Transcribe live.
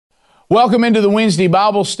Welcome into the Wednesday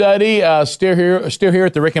Bible study. Still here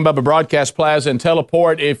at the Rick and Bubba Broadcast Plaza and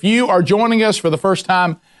Teleport. If you are joining us for the first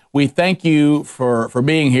time, we thank you for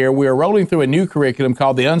being here. We are rolling through a new curriculum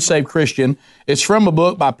called The Unsaved Christian. It's from a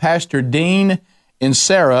book by Pastor Dean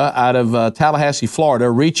Inserra out of Tallahassee, Florida,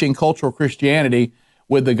 Reaching Cultural Christianity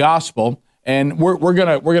with the Gospel. And we're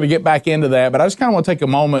gonna get back into that. But I just kind of want to take a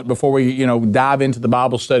moment before we dive into the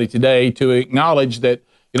Bible study today to acknowledge that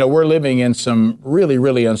we're living in some really,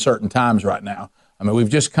 really uncertain times right now. I mean, we've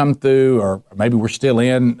just come through, or maybe we're still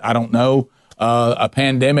in, I don't know, a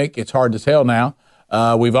pandemic. It's hard to tell now.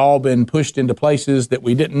 We've all been pushed into places that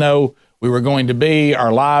we didn't know we were going to be.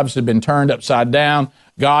 Our lives have been turned upside down.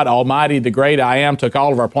 God Almighty, the great I Am, took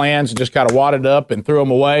all of our plans and just kind of wadded up and threw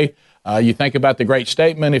them away. You think about the great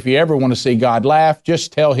statement, if you ever want to see God laugh,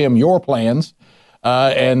 just tell him your plans.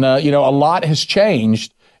 A lot has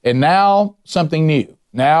changed, and now something new.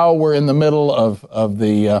 Now we're in the middle of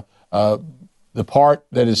the part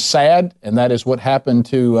that is sad, and that is what happened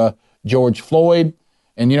to George Floyd.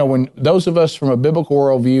 And when those of us from a biblical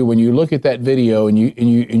worldview, when you look at that video and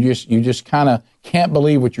you just kind of can't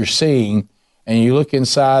believe what you're seeing, and you look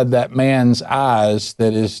inside that man's eyes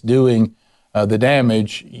that is doing the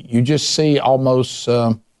damage, you just see almost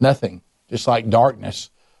nothing, just like darkness.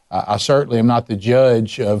 I certainly am not the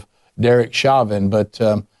judge of Derek Chauvin, but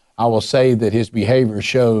I will say that his behavior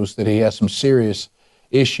shows that he has some serious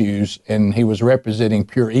issues, and he was representing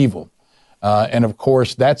pure evil. And of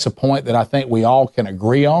course, that's a point that I think we all can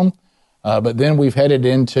agree on. But then we've headed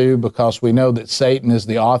into, because we know that Satan is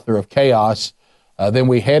the author of chaos, then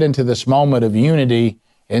we head into this moment of unity,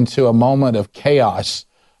 into a moment of chaos.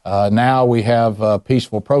 Now we have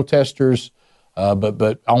peaceful protesters,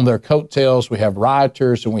 but on their coattails we have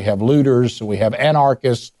rioters, and we have looters, and we have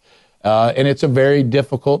anarchists. And it's a very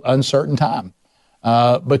difficult, uncertain time.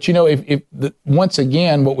 But once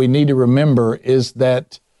again, what we need to remember is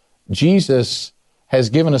that Jesus has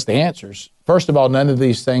given us the answers. First of all, none of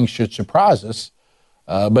these things should surprise us.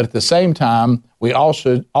 But at the same time, we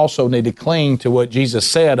also need to cling to what Jesus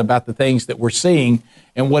said about the things that we're seeing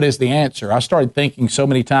and what is the answer. I started thinking so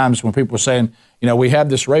many times when people were saying, we have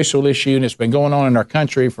this racial issue and it's been going on in our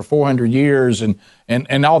country for 400 years and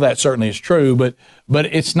all that certainly is true, but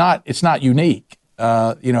it's not unique.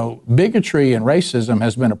 Bigotry and racism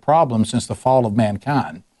has been a problem since the fall of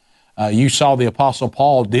mankind. You saw the Apostle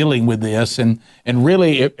Paul dealing with this, and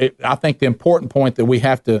really I think the important point that we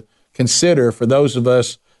have to consider for those of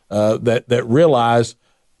us that realize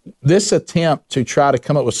this attempt to try to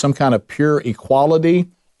come up with some kind of pure equality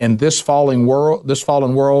in this fallen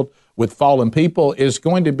world with fallen people is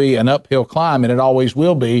going to be an uphill climb, and it always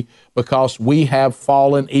will be, because we have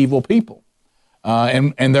fallen evil people,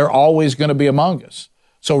 and they're always going to be among us.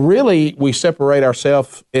 So really, we separate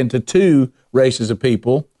ourselves into two races of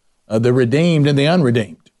people, the redeemed and the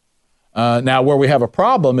unredeemed. Now, where we have a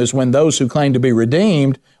problem is when those who claim to be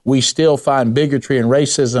redeemed, we still find bigotry and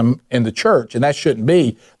racism in the church, and that shouldn't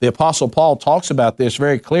be. The Apostle Paul talks about this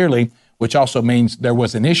very clearly, which also means there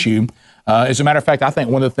was an issue. As a matter of fact, I think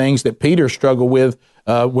one of the things that Peter struggled with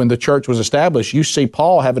when the church was established, you see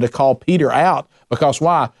Paul having to call Peter out, because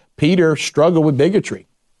why? Peter struggled with bigotry.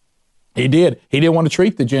 He did. He didn't want to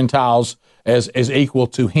treat the Gentiles as equal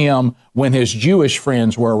to him when his Jewish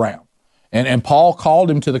friends were around. And Paul called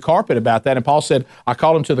him to the carpet about that. And Paul said, I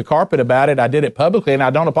called him to the carpet about it. I did it publicly, and I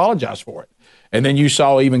don't apologize for it. And then you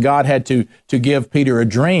saw even God had to give Peter a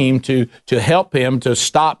dream to help him to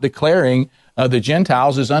stop declaring the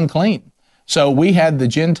Gentiles as unclean. So we had the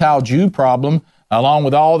Gentile-Jew problem, along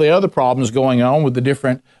with all the other problems going on with the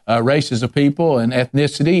different races of people and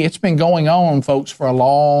ethnicity. It's been going on, folks, for a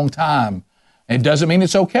long time. It doesn't mean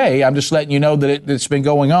it's okay. I'm just letting you know that it's been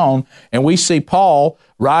going on. And we see Paul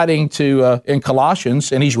writing to in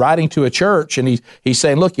Colossians, and he's writing to a church, and he's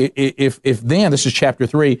saying, look, if then, this is chapter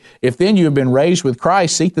 3, if then you have been raised with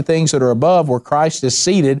Christ, seek the things that are above, where Christ is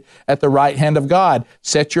seated at the right hand of God.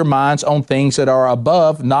 Set your minds on things that are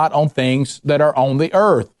above, not on things that are on the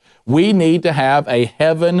earth. We need to have a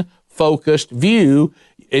heaven-focused view.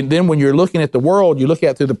 And then when you're looking at the world, you look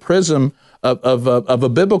at it through the prism of a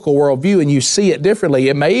biblical worldview, and you see it differently.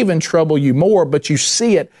 It may even trouble you more, but you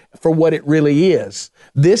see it for what it really is.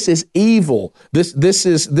 This is evil. This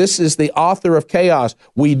is the author of chaos.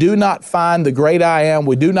 We do not find the great I Am.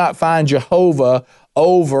 We do not find Jehovah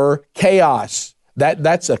over chaos.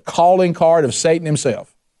 That's a calling card of Satan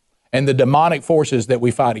himself and the demonic forces that we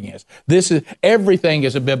fight against. Everything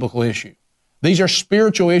is a biblical issue. These are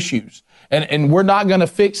spiritual issues. And we're not going to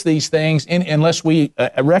fix these things unless we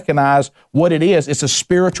recognize what it is. It's a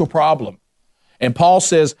spiritual problem. And Paul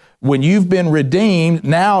says, when you've been redeemed,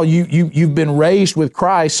 now you've been raised with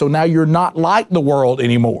Christ, so now you're not like the world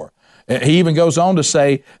anymore. He even goes on to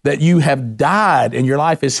say that you have died and your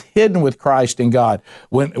life is hidden with Christ in God.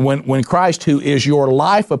 When Christ, who is your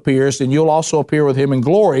life, appears, then you'll also appear with him in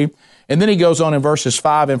glory. And then he goes on in verses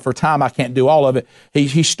 5, and for time I can't do all of it.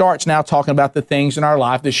 He starts now talking about the things in our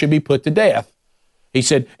life that should be put to death. He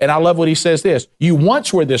said, and I love what he says this, you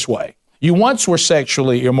once were this way. You once were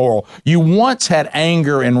sexually immoral. You once had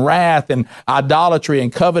anger and wrath and idolatry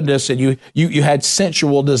and covetousness, and you had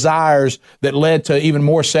sensual desires that led to even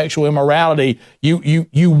more sexual immorality.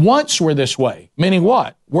 You once were this way. Meaning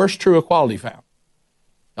what? Where's true equality found?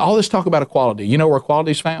 All this talk about equality. You know where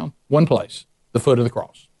equality is found? One place, the foot of the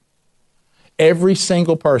cross. Every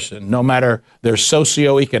single person, no matter their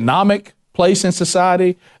socioeconomic place in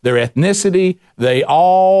society, their ethnicity, they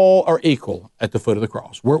all are equal at the foot of the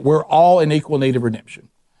cross. We're all in equal need of redemption.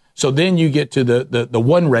 So then you get to the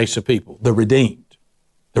one race of people, the redeemed.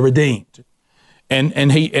 The redeemed.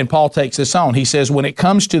 And Paul takes this on. He says, when it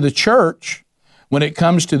comes to the church,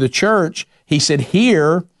 he said,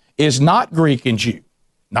 here is not Greek and Jew.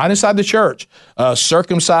 Not inside the church,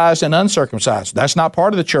 circumcised and uncircumcised. That's not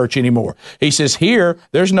part of the church anymore. He says here,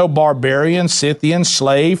 there's no barbarian, Scythian,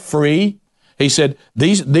 slave, free. He said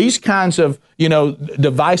these kinds of,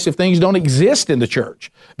 divisive things don't exist in the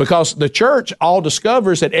church, because the church all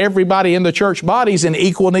discovers that everybody in the church body is in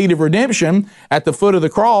equal need of redemption at the foot of the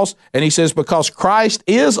cross. And he says, because Christ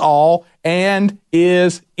is all and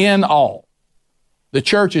is in all. The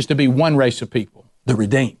church is to be one race of people, the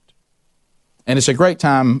redeemed. And it's a great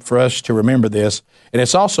time for us to remember this. And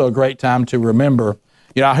it's also a great time to remember,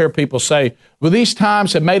 I hear people say, well, these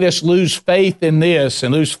times have made us lose faith in this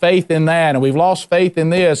and lose faith in that, and we've lost faith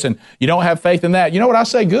in this, and you don't have faith in that. You know what I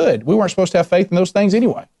say? Good. We weren't supposed to have faith in those things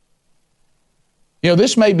anyway.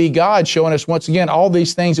 This may be God showing us once again all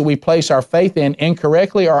these things that we place our faith in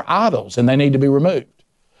incorrectly are idols, and they need to be removed.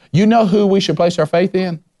 You know who we should place our faith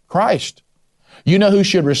in? Christ. You know who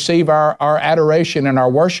should receive our adoration and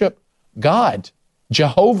our worship? God,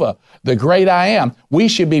 Jehovah, the great I am. We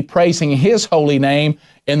should be praising his holy name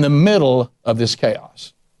in the middle of this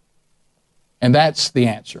chaos. And that's the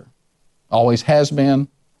answer. Always has been,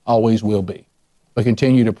 always will be. But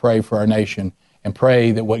continue to pray for our nation and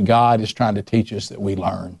pray that what God is trying to teach us that we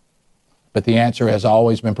learn. But the answer has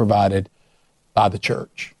always been provided by the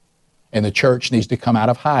church. And the church needs to come out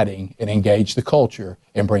of hiding and engage the culture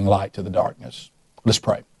and bring light to the darkness. Let's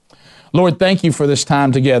pray. Lord, thank you for this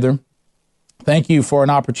time together. Thank you for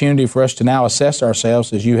an opportunity for us to now assess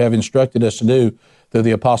ourselves as you have instructed us to do through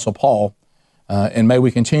the Apostle Paul. And may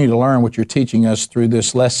we continue to learn what you're teaching us through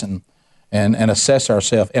this lesson and assess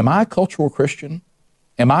ourselves. Am I a cultural Christian?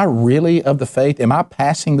 Am I really of the faith? Am I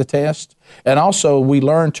passing the test? And also, we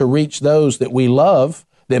learn to reach those that we love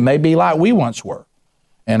that may be like we once were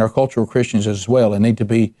and are cultural Christians as well and need to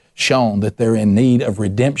be shown that they're in need of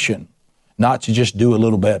redemption, not to just do a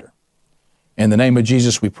little better. In the name of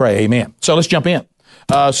Jesus, we pray. Amen. So let's jump in.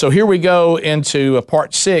 So here we go into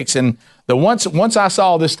part 6. And once I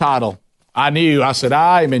saw this title, I said,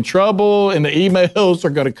 I am in trouble and the emails are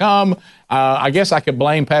going to come. I guess I could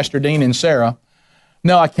blame Pastor Dean and Sarah.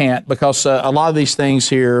 No, I can't, because a lot of these things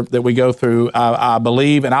here that we go through, I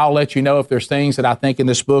believe, and I'll let you know if there's things that I think in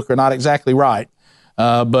this book are not exactly right.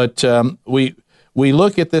 But we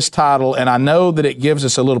look at this title, and I know that it gives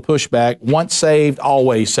us a little pushback. Once saved,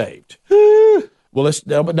 always saved. Well,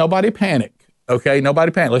 nobody panic, okay?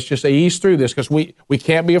 Nobody panic. Let's just ease through this, because we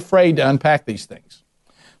can't be afraid to unpack these things.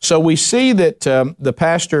 So we see that the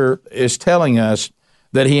pastor is telling us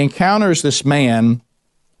that he encounters this man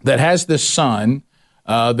that has this son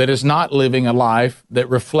that is not living a life that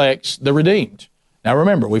reflects the redeemed. Now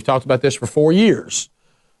remember, we've talked about this for 4 years.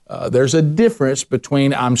 There's a difference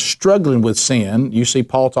between I'm struggling with sin. You see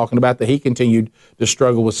Paul talking about that he continued to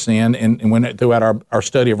struggle with sin and went throughout our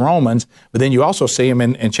study of Romans. But then you also see him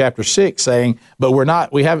in chapter 6 saying, but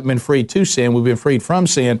we haven't been freed to sin. We've been freed from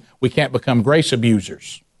sin. We can't become grace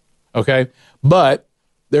abusers. Okay? But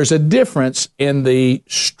there's a difference in the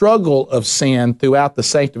struggle of sin throughout the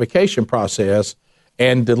sanctification process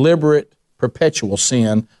and deliberate, perpetual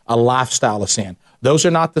sin, a lifestyle of sin. Those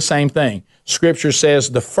are not the same thing. Scripture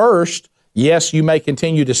says the first, yes, you may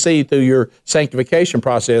continue to see through your sanctification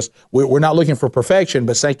process. We're not looking for perfection,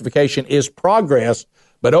 but sanctification is progress.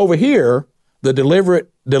 But over here, the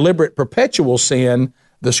deliberate perpetual sin,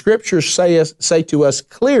 the Scriptures say to us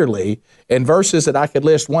clearly in verses that I could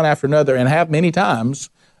list one after another and have many times,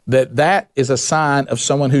 that is a sign of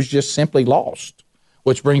someone who's just simply lost.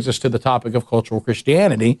 which brings us to the topic of cultural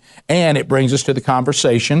Christianity, and it brings us to the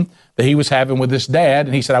conversation that he was having with his dad,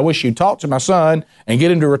 and he said, I wish you'd talk to my son and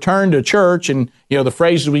get him to return to church, and, the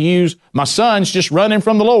phrases we use, my son's just running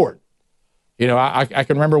from the Lord. I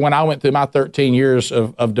can remember when I went through my 13 years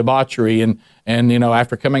of debauchery, and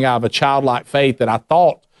after coming out of a childlike faith that I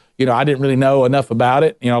thought, I didn't really know enough about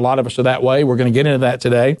it. A lot of us are that way. We're going to get into that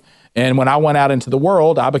today. And when I went out into the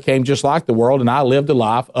world, I became just like the world, and I lived a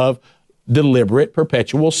life of deliberate,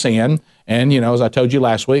 perpetual sin. And, as I told you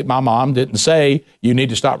last week, my mom didn't say, you need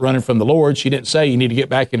to stop running from the Lord. She didn't say, you need to get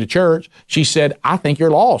back into church. She said, I think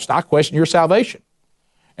you're lost. I question your salvation.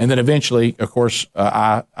 And then eventually, of course,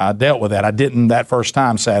 I dealt with that. I didn't that first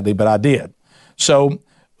time, sadly, but I did. So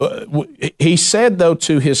he said, though,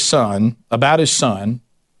 to his son, about his son,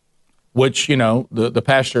 which, the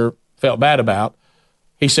pastor felt bad about,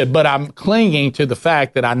 he said, but I'm clinging to the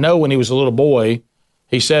fact that I know when he was a little boy,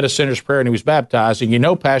 he said a sinner's prayer and he was baptized.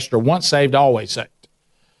 And Pastor, once saved, always saved.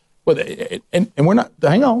 Well, and we're not,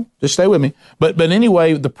 hang on, just stay with me. But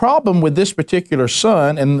anyway, the problem with this particular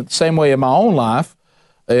son, and the same way in my own life,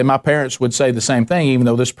 and my parents would say the same thing, even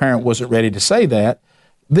though this parent wasn't ready to say that,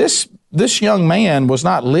 this young man was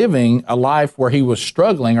not living a life where he was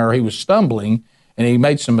struggling or he was stumbling and he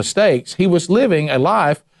made some mistakes. He was living a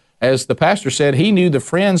life, as the pastor said, he knew the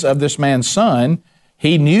friends of this man's son.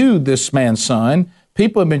 He knew this man's son.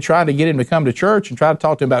 People have been trying to get him to come to church and try to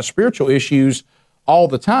talk to him about spiritual issues all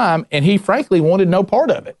the time, and he frankly wanted no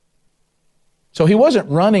part of it. So he wasn't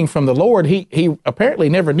running from the Lord. He apparently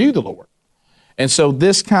never knew the Lord. And so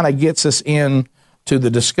this kind of gets us into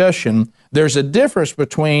the discussion. There's a difference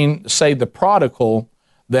between, say, the prodigal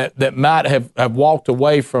that might have walked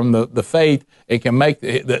away from the faith and can make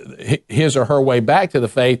his or her way back to the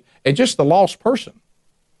faith, and just the lost person.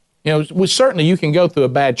 Certainly you can go through a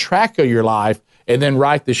bad track of your life and then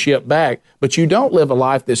right the ship back, but you don't live a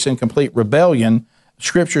life that's in complete rebellion.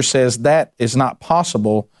 Scripture says that is not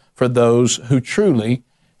possible for those who truly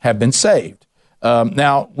have been saved.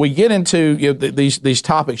 Now, we get into these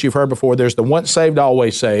topics you've heard before. There's the once saved,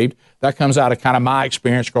 always saved. That comes out of kind of my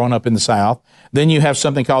experience growing up in the South. Then you have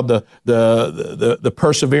something called the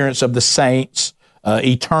perseverance of the saints,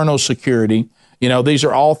 eternal security. These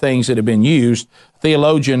are all things that have been used.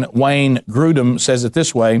 Theologian Wayne Grudem says it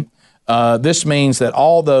this way. This means that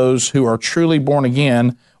all those who are truly born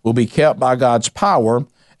again will be kept by God's power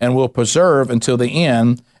and will preserve until the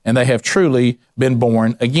end, and they have truly been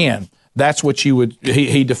born again. That's what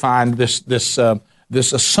he defined this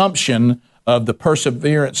assumption of the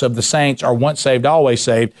perseverance of the saints are once saved, always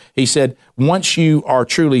saved. He said, once you are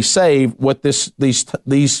truly saved, what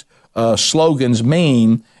these slogans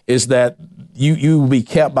mean is that you will be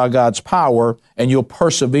kept by God's power and you'll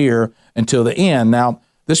persevere until the end. Now,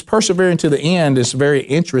 this persevering to the end is very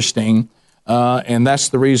interesting, and that's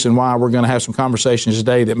the reason why we're going to have some conversations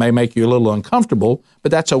today that may make you a little uncomfortable,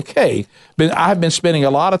 but that's okay. But I've been spending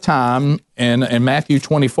a lot of time in Matthew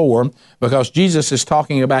 24 because Jesus is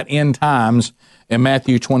talking about end times in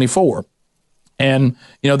Matthew 24. And,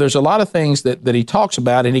 there's a lot of things that he talks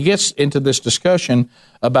about, and he gets into this discussion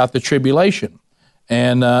about the tribulation.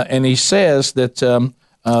 And he says that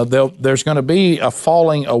there's going to be a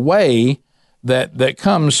falling away that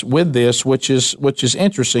comes with this, which is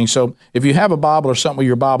interesting. So if you have a Bible or something with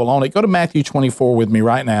your Bible on it, go to Matthew 24 with me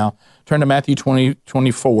right now. Turn to Matthew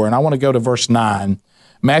 24, and I want to go to verse 9.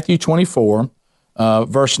 Matthew 24,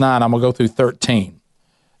 verse 9, I'm going to go through 13.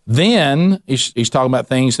 Then, he's talking about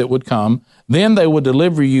things that would come, then they will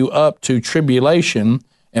deliver you up to tribulation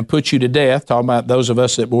and put you to death, talking about those of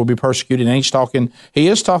us that will be persecuted. And he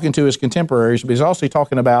is talking to his contemporaries, but he's also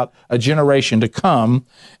talking about a generation to come.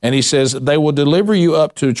 And he says, they will deliver you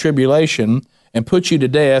up to tribulation and put you to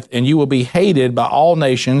death, and you will be hated by all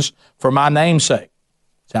nations for my name's sake.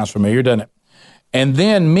 Sounds familiar, doesn't it? And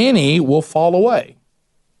then many will fall away.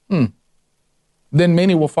 Then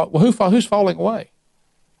many will fall. Well, who's falling away?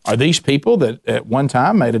 Are these people that at one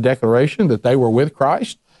time made a declaration that they were with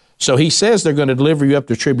Christ? So he says they're going to deliver you up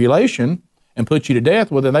to tribulation and put you to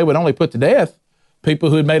death. Well, then they would only put to death people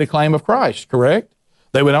who had made a claim of Christ, correct?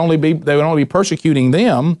 They would only be persecuting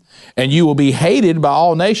them, and you will be hated by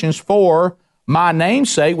all nations for my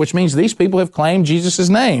name's sake, which means these people have claimed Jesus'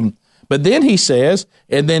 name. But then he says,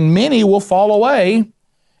 and then many will fall away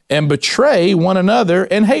and betray one another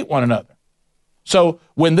and hate one another. So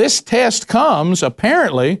when this test comes,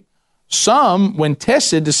 apparently, some, when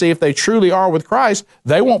tested to see if they truly are with Christ,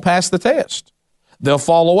 they won't pass the test. They'll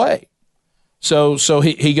fall away. So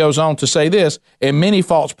he goes on to say this, and many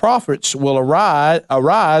false prophets will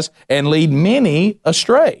arise and lead many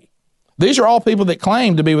astray. These are all people that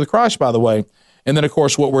claim to be with Christ, by the way. And then, of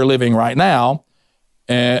course, what we're living right now,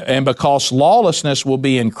 And because lawlessness will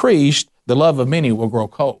be increased, the love of many will grow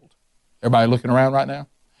cold. Everybody looking around right now?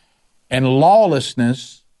 And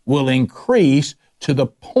lawlessness will increase to the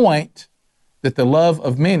point that the love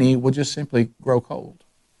of many will just simply grow cold.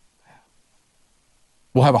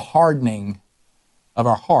 We'll have a hardening of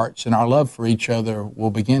our hearts, and our love for each other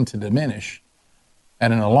will begin to diminish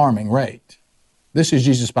at an alarming rate. This is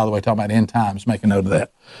Jesus, by the way, talking about end times. Make a note of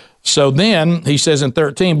that. So then, he says in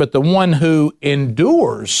 13, but the one who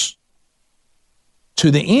endures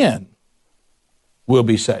to the end will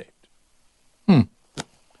be saved.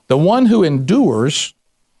 The one who endures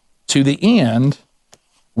to the end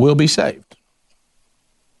will be saved.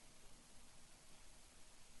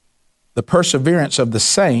 The perseverance of the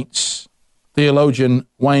saints, theologian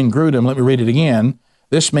Wayne Grudem, let me read it again.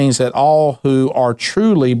 This means that all who are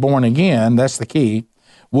truly born again, that's the key,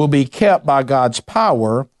 will be kept by God's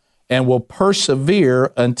power and will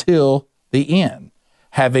persevere until the end,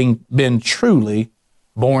 having been truly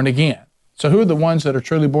born again. So who are the ones that are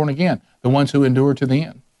truly born again? The ones who endure to the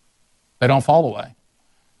end. They don't fall away.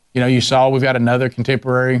 You know, you saw we've got another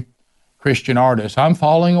contemporary Christian artist. I'm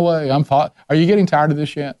falling away. Are you getting tired of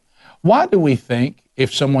this yet? Why do we think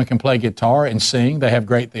if someone can play guitar and sing, they have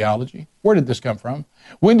great theology? Where did this come from?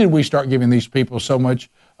 When did we start giving these people so much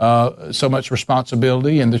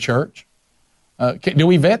responsibility in the church? Do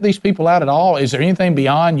we vet these people out at all? Is there anything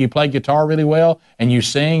beyond you play guitar really well and you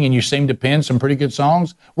sing and you seem to pen some pretty good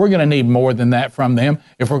songs? We're going to need more than that from them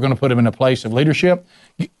if we're going to put them in a place of leadership.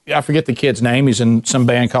 I forget the kid's name. He's in some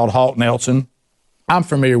band called Halt Nelson. I'm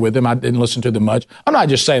familiar with him. I didn't listen to them much. I'm not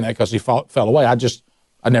just saying that because he fell away.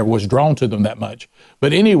 I never was drawn to them that much.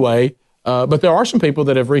 But anyway, but there are some people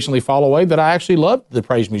that have recently fallen away that I actually loved the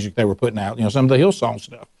praise music they were putting out, you know, some of the Hillsong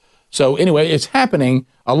stuff. So anyway, it's happening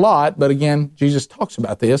a lot, but again, Jesus talks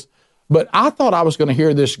about this. But I thought I was going to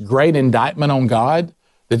hear this great indictment on God,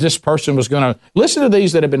 that this person was going to listen to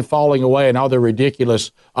these that have been falling away and all their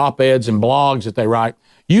ridiculous op-eds and blogs that they write.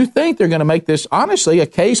 You think they're going to make this, honestly, a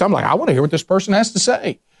case? I'm like, I want to hear what this person has to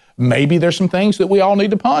say. Maybe there's some things that we all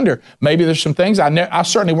need to ponder. Maybe there's some things I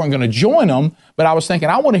certainly weren't going to join them, but I was thinking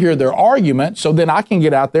I want to hear their argument so then I can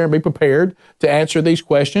get out there and be prepared to answer these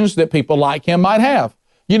questions that people like him might have.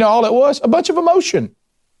 You know, all it was? A bunch of emotion.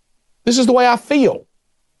 This is the way I feel.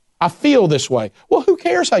 I feel this way. Well, who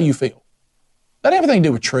cares how you feel? That has everything to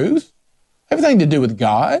do with truth. Everything to do with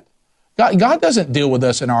God. God doesn't deal with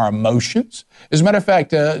us in our emotions. As a matter of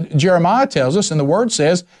fact, Jeremiah tells us, and the Word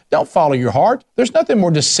says, don't follow your heart. There's nothing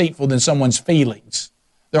more deceitful than someone's feelings.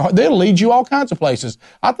 They'll lead you all kinds of places.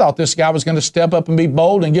 I thought this guy was going to step up and be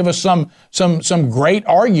bold and give us some great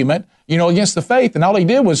argument, you know, against the faith, and all he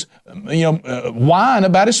did was, whine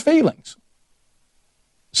about his feelings.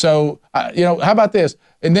 So, how about this?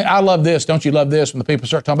 And then I love this. Don't you love this when the people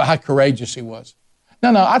start talking about how courageous he was?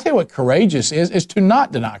 No, I'll tell you what courageous is to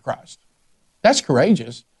not deny Christ. That's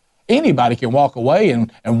courageous. Anybody can walk away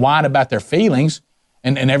and whine about their feelings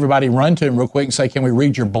and everybody run to him real quick and say, can we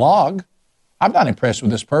read your blog? I'm not impressed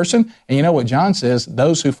with this person. And you know what John says?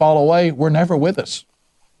 Those who fall away were never with us.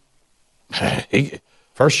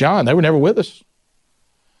 1 John, they were never with us.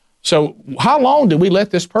 So how long did we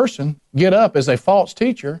let this person get up as a false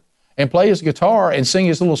teacher and play his guitar and sing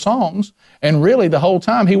his little songs, and really the whole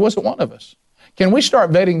time he wasn't one of us? Can we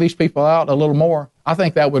start vetting these people out a little more? I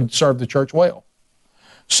think that would serve the church well.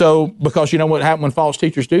 So, because you know what happens when false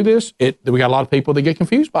teachers do this? We got a lot of people that get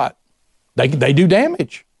confused by it. They do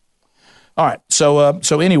damage. All right, so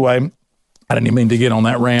anyway, I didn't even mean to get on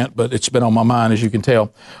that rant, but it's been on my mind, as you can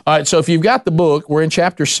tell. All right, so if you've got the book, we're in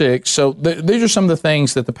chapter 6. So these are some of the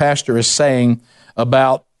things that the pastor is saying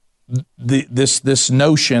about this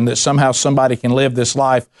notion that somehow somebody can live this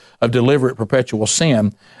life of deliberate perpetual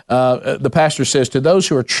sin. The pastor says, to those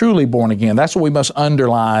who are truly born again, that's what we must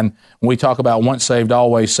underline when we talk about once saved,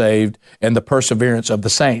 always saved, and the perseverance of the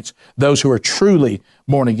saints. Those who are truly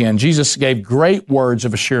born again. Jesus gave great words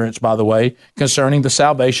of assurance, by the way, concerning the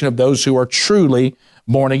salvation of those who are truly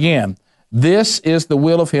born again. This is the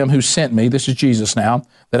will of him who sent me, this is Jesus now,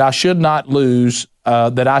 that I should lose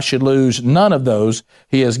none of those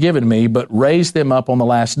he has given me, but raise them up on the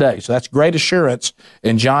last day. So that's great assurance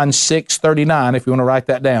in John 6:39, if you want to write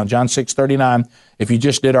that down. John 6:39. If you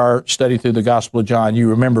just did our study through the Gospel of John, you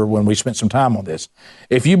remember when we spent some time on this.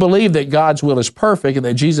 If you believe that God's will is perfect and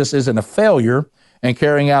that Jesus isn't a failure and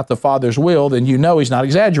carrying out the Father's will, then you know he's not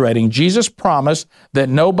exaggerating. Jesus promised that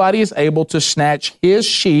nobody is able to snatch his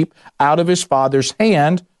sheep out of his Father's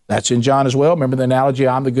hand. That's in John as well. Remember the analogy,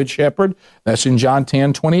 I'm the good shepherd? That's in John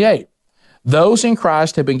 10:28. Those in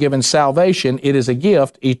Christ have been given salvation. It is a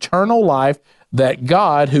gift, eternal life that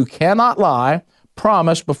God, who cannot lie,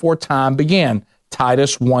 promised before time began.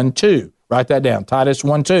 Titus 1:2. Write that down, Titus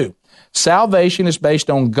 1:2. Salvation is based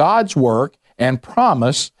on God's work and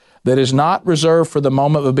promise that is not reserved for the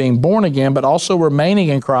moment of being born again, but also remaining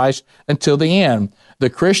in Christ until the end. The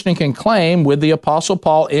Christian can claim with the Apostle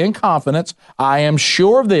Paul in confidence, I am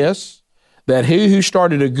sure of this, that he who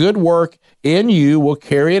started a good work in you will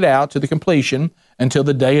carry it out to the completion until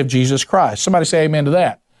the day of Jesus Christ. Somebody say amen to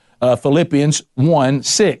that. Philippians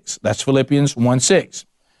 1:6. That's Philippians 1:6.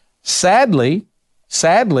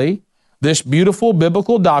 Sadly, this beautiful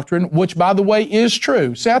biblical doctrine, which, by the way, is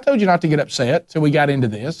true. See, I told you not to get upset till we got into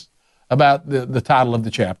this about the title of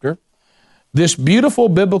the chapter. This beautiful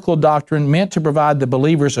biblical doctrine meant to provide the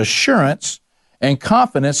believer's assurance and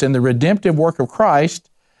confidence in the redemptive work of Christ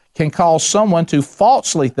can cause someone to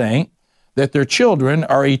falsely think that their children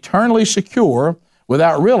are eternally secure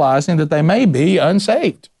without realizing that they may be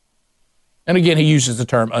unsaved. And again, he uses the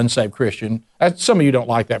term unsaved Christian. Some of you don't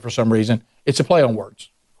like that for some reason. It's a play on words.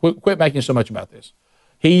 Quit making so much about this.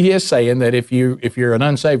 He is saying that if you're an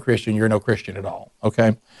unsaved Christian, you're no Christian at all,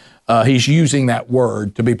 okay? He's using that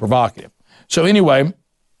word to be provocative. So anyway,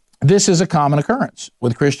 this is a common occurrence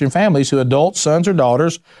with Christian families whose adult sons or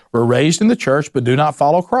daughters were raised in the church but do not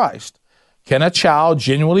follow Christ. Can a child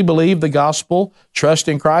genuinely believe the gospel, trust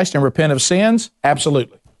in Christ, and repent of sins?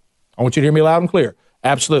 Absolutely. I want you to hear me loud and clear.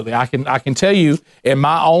 Absolutely. I can tell you in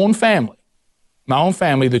my own family,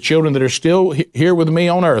 the children that are still here with me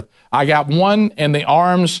on earth, I got one in the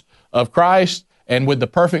arms of Christ, and with the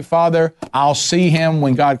perfect Father, I'll see him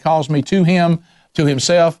when God calls me to him, to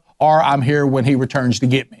himself, or I'm here when he returns to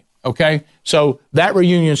get me. Okay? So that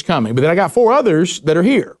reunion's coming. But then I got 4 others that are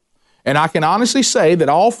here. And I can honestly say that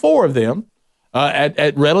all 4 of them,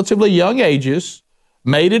 at relatively young ages,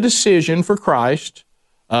 made a decision for Christ,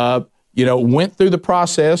 went through the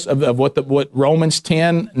process of what Romans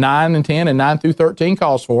 10, 9 and 10 and 9 through 13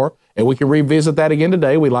 calls for, and we can revisit that again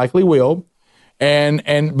today. We likely will.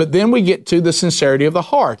 But then we get to the sincerity of the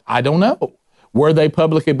heart. I don't know. Were they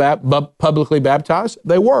publicly baptized?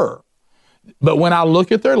 They were. But when I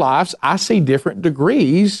look at their lives, I see different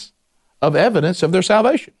degrees of evidence of their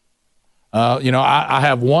salvation. I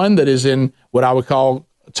have one that is in what I would call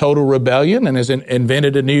total rebellion and has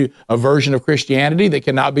invented a version of Christianity that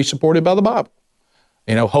cannot be supported by the Bible.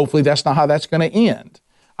 Hopefully that's not how that's going to end.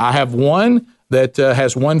 I have one that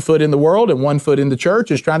has 1 foot in the world and 1 foot in the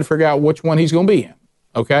church, is trying to figure out which one he's going to be in,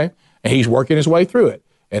 okay? And he's working his way through it.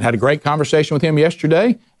 And had a great conversation with him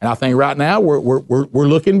yesterday, and I think right now we're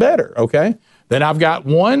looking better, okay? Then I've got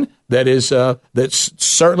one that is that's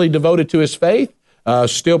certainly devoted to his faith,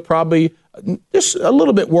 still probably just a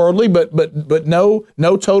little bit worldly, but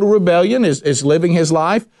no total rebellion, is living his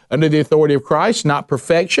life under the authority of Christ, not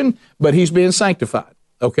perfection, but he's being sanctified,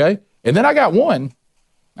 okay? And then I got one,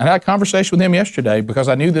 and I had a conversation with him yesterday because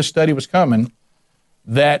I knew this study was coming,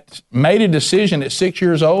 that made a decision at 6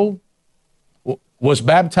 years old, was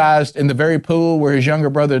baptized in the very pool where his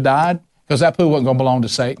younger brother died, because that pool wasn't going to belong to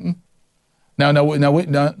Satan.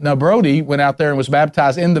 No, Brody went out there and was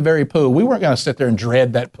baptized in the very pool. We weren't going to sit there and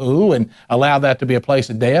dread that pool and allow that to be a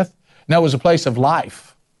place of death. No, it was a place of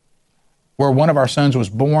life where one of our sons was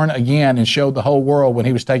born again and showed the whole world when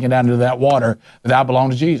he was taken down into that water that I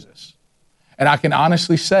belong to Jesus. And I can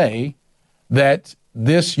honestly say that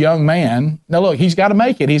this young man, now look, he's got to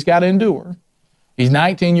make it. He's got to endure. He's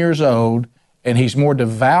 19 years old, and he's more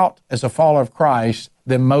devout as a follower of Christ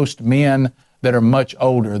than most men that are much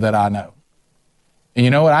older that I know. And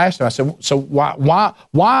you know what I asked him? I said, so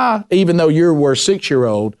why, even though you were a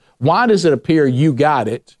 6-year-old, why does it appear you got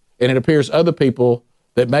it, and it appears other people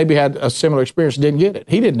that maybe had a similar experience didn't get it?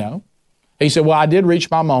 He didn't know. He said, well, I did reach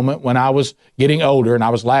my moment when I was getting older, and I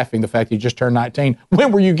was laughing the fact he just turned 19.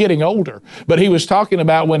 When were you getting older? But he was talking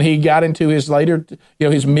about when he got into his later,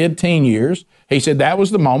 his mid-teen years. He said, that was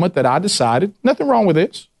the moment that I decided, nothing wrong with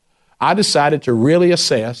this, I decided to really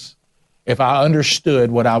assess if I understood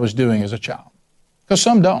what I was doing as a child. Because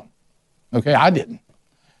some don't. Okay, I didn't.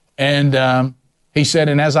 And he said,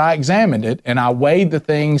 and as I examined it, and I weighed the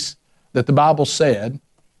things that the Bible said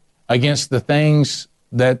against the things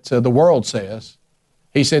that the world says,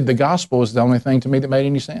 he said, the gospel is the only thing to me that made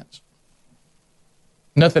any sense.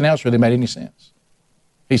 Nothing else really made any sense.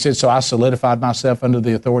 He said, so I solidified myself under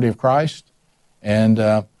the authority of Christ. And,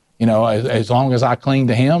 as long as I cling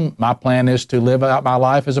to him, my plan is to live out my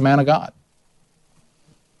life as a man of God.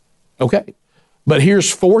 Okay. But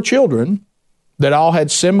here's 4 children that all had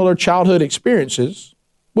similar childhood experiences.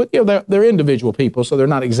 But, they're individual people, so they're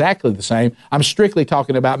not exactly the same. I'm strictly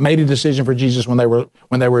talking about made a decision for Jesus when they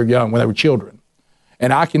were young, when they were children.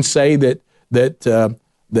 And I can say that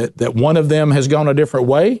one of them has gone a different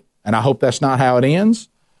way, and I hope that's not how it ends.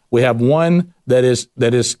 We have one that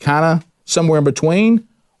is kind of somewhere in between,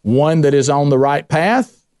 one that is on the right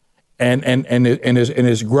path and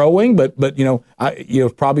is growing, but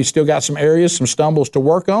you've probably still got some areas, some stumbles to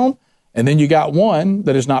work on. And then you got one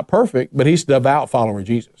that is not perfect, but he's the devout follower of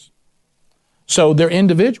Jesus. So they're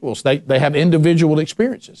individuals. They have individual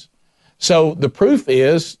experiences. So the proof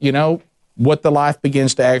is, what the life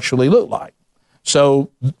begins to actually look like. So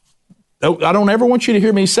I don't ever want you to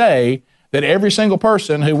hear me say that every single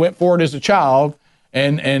person who went forward as a child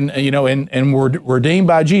and were redeemed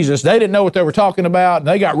by Jesus, they didn't know what they were talking about.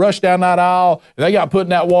 They got rushed down that aisle. They got put in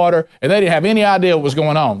that water, and they didn't have any idea what was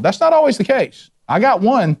going on. That's not always the case. I got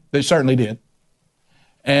one that certainly did,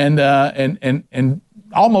 and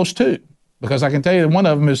almost two, because I can tell you that one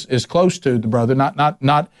of them is close to the brother,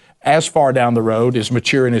 not as far down the road, is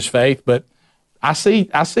mature in his faith, but I see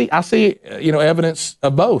evidence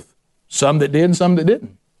of both. Some that did and some that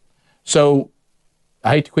didn't. So I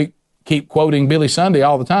hate to keep quoting Billy Sunday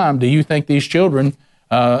all the time. Do you think these children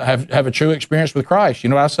have a true experience with Christ? You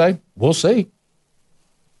know what I say? We'll see.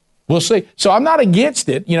 We'll see. So I'm not against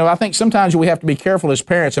it. I think sometimes we have to be careful as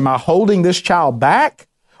parents. Am I holding this child back,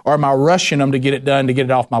 or am I rushing them to get it done, to get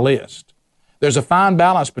it off my list? There's a fine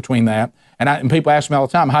balance between that. And people ask me all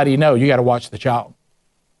the time, how do you know? You got to watch the child.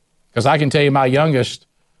 Because I can tell you my youngest,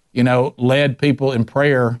 led people in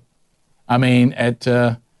prayer. I mean, at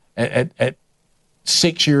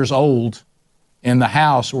 6 years old in the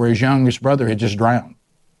house where his youngest brother had just drowned.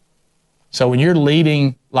 So when you're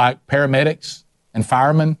leading like paramedics and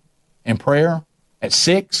firemen in prayer at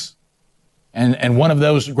 6, and one of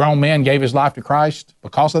those grown men gave his life to Christ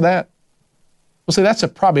because of that, well, see, that's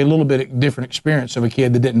probably a little bit different experience of a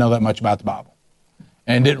kid that didn't know that much about the Bible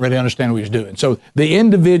and didn't really understand what he was doing. So the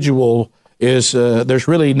individual is, there's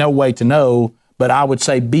really no way to know, but I would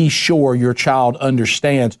say be sure your child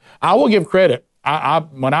understands. I will give credit.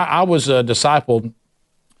 When I was discipled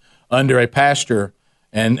under a pastor,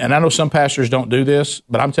 and I know some pastors don't do this,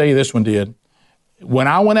 but I'm telling you this one did. When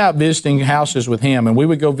I went out visiting houses with him, and we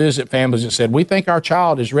would go visit families that said, we think our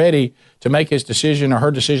child is ready to make his decision or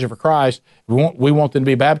her decision for Christ. We want them to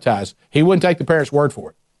be baptized. He wouldn't take the parents' word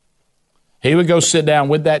for it. He would go sit down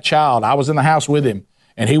with that child. I was in the house with him,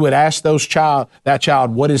 and he would ask that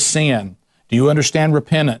child, what is sin? Do you understand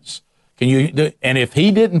repentance? And if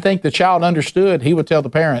he didn't think the child understood, he would tell the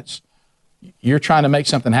parents, you're trying to make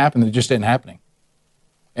something happen that just isn't happening.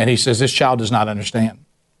 And he says, this child does not understand.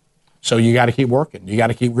 So you got to keep working. You got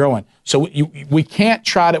to keep growing. So we can't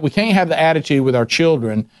have the attitude with our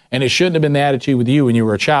children, and it shouldn't have been the attitude with you when you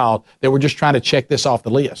were a child, that we're just trying to check this off the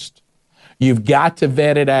list. You've got to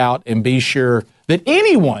vet it out and be sure that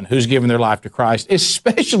anyone who's given their life to Christ,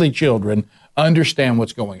 especially children, understand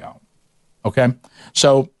what's going on. Okay?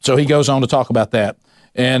 So he goes on to talk about that.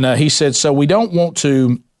 And he said, so we don't want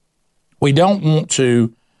to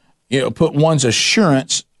put one's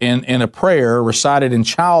assurance in a prayer recited in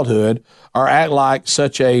childhood, or act like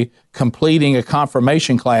such a completing a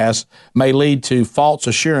confirmation class may lead to false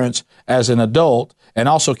assurance as an adult, and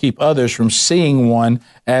also keep others from seeing one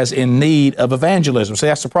as in need of evangelism. See,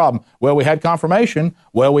 that's the problem. Well, we had confirmation.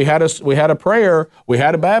 Well, we had a prayer. We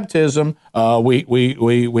had a baptism.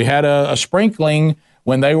 We had a sprinkling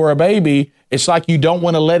when they were a baby. It's like you don't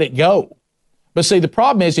want to let it go. But see, the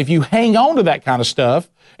problem is if you hang on to that kind of stuff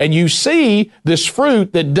and you see this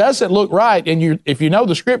fruit that doesn't look right, and if you know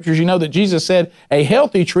the scriptures, you know that Jesus said a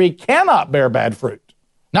healthy tree cannot bear bad fruit.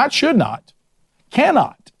 Not should not.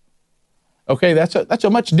 Cannot. Okay, that's a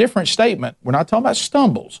much different statement. We're not talking about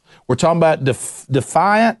stumbles. We're talking about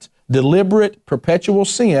defiant, deliberate, perpetual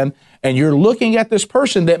sin, and you're looking at this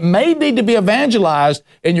person that may need to be evangelized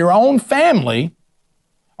in your own family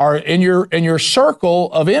or in your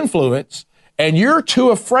circle of influence, and you're too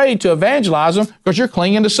afraid to evangelize them because you're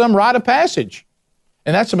clinging to some rite of passage.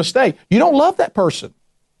 And that's a mistake. You don't love that person.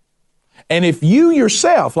 And if you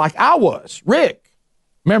yourself, like I was, Rick,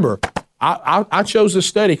 remember, I chose this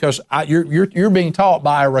study because you're being taught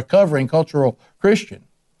by a recovering cultural Christian,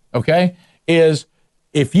 okay, is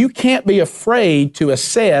if you can't be afraid to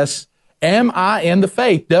assess, am I in the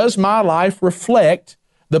faith? Does my life reflect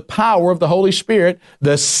the power of the Holy Spirit,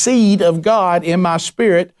 the seed of God in my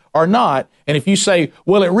spirit or not? And if you say,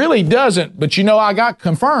 well, it really doesn't, but I got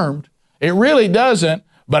confirmed. It really doesn't,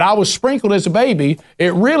 but I was sprinkled as a baby.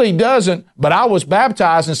 It really doesn't, but I was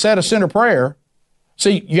baptized and said a sinner prayer.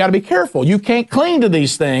 See, you got to be careful. You can't cling to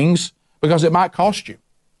these things because it might cost you.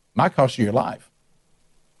 It might cost you your life.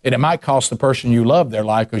 And it might cost the person you love their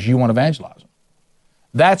life because you want to evangelize them.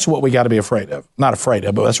 That's what we got to be afraid of. Not afraid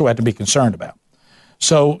of, but that's what we have to be concerned about.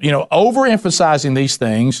 So, overemphasizing these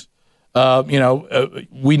things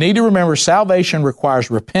We need to remember salvation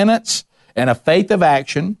requires repentance and a faith of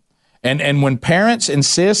action. And when parents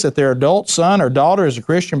insist that their adult son or daughter is a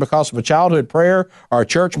Christian because of a childhood prayer or a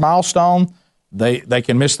church milestone, they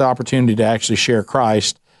can miss the opportunity to actually share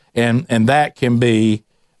Christ, and that can be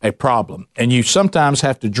a problem. And you sometimes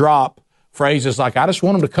have to drop phrases like, I just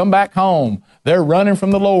want them to come back home. They're running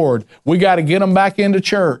from the Lord. We got to get them back into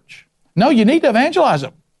church. No, you need to evangelize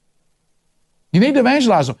them. You need to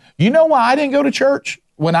evangelize them. You know why I didn't go to church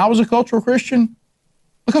when I was a cultural Christian?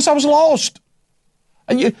 Because I was lost.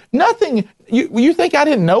 You think I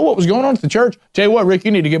didn't know what was going on at the church? Tell you what, Rick,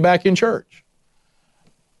 you need to get back in church.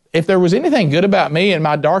 If there was anything good about me in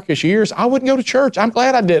my darkest years, I wouldn't go to church. I'm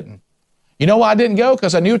glad I didn't. You know why I didn't go?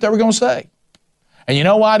 Because I knew what they were going to say. And you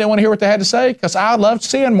know why I didn't want to hear what they had to say? Because I loved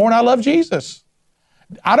sin more than I loved Jesus.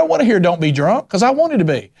 I don't want to hear don't be drunk because I wanted to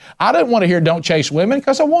be. I didn't want to hear don't chase women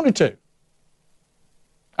because I wanted to.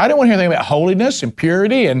 I didn't want to hear anything about holiness and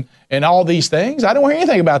purity and all these things. I didn't want to hear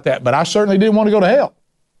anything about that, but I certainly didn't want to go to hell.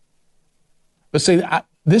 But see,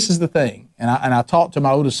 this is the thing, and I talked to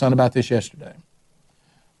my oldest son about this yesterday.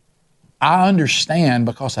 I understand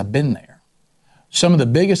because I've been there. Some of the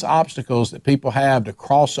biggest obstacles that people have to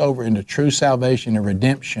cross over into true salvation and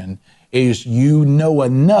redemption is you know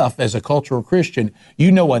enough as a cultural Christian,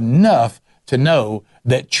 you know enough to know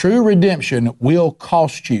that true redemption will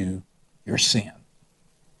cost you your sin.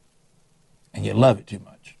 And you love it too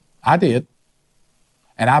much. I did.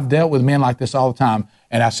 And I've dealt with men like this all the time.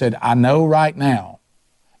 And I said, I know right now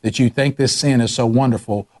that you think this sin is so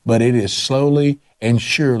wonderful, but it is slowly and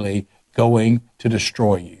surely going to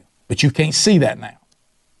destroy you. But you can't see that now.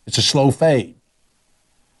 It's a slow fade.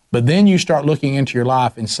 But then you start looking into your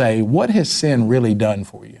life and say, what has sin really done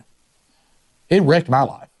for you? It wrecked my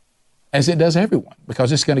life, as it does everyone,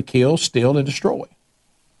 because it's going to kill, steal, and destroy.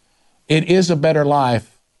 It is a better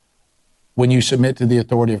life when you submit to the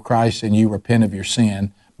authority of Christ and you repent of your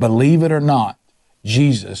sin. Believe it or not,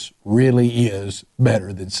 Jesus really is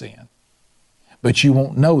better than sin. But you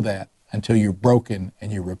won't know that until you're broken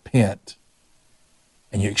and you repent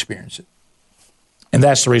and you experience it. And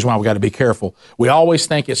that's the reason why we got to be careful. We always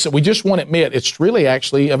think we just want to admit it's really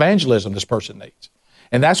actually evangelism this person needs.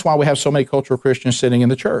 And that's why we have so many cultural Christians sitting in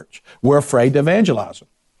the church. We're afraid to evangelize them.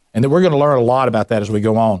 And then we're going to learn a lot about that as we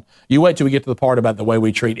go on. You wait till we get to the part about the way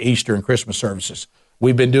we treat Easter and Christmas services.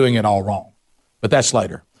 We've been doing it all wrong. But that's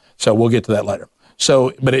later. So we'll get to that later.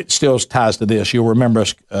 So, but it still ties to this. You'll remember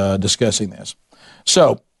us discussing this.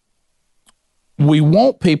 So we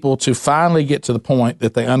want people to finally get to the point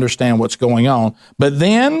that they understand what's going on. But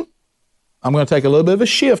then I'm going to take a little bit of a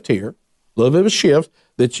shift here, a little bit of a shift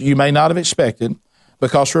that you may not have expected.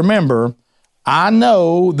 Because remember, I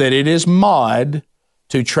know that it is mod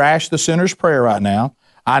to trash the sinner's prayer right now.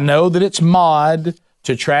 I know that it's mod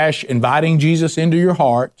to trash inviting Jesus into your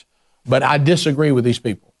heart, but I disagree with these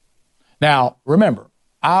people. Now, remember,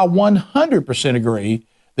 I 100% agree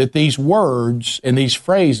that these words and these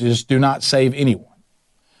phrases do not save anyone.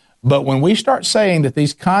 But when we start saying that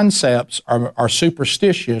these concepts are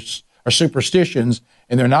superstitious or superstitions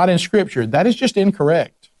and they're not in Scripture, that is just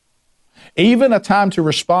incorrect. Even a time to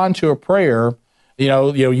respond to a prayer,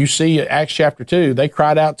 you see Acts chapter 2, they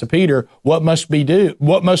cried out to Peter, what must we do?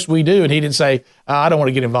 And he didn't say, I don't want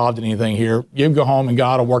to get involved in anything here. You go home and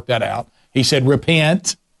God will work that out. He said,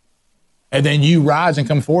 repent, and then you rise and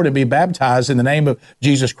come forward and be baptized in the name of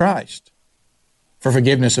Jesus Christ for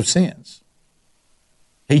forgiveness of sins.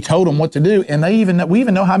 He told them what to do, and we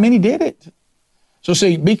even know how many did it. So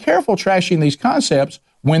see, be careful trashing these concepts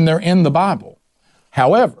when they're in the Bible.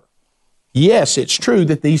 However, yes, it's true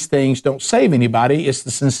that these things don't save anybody. It's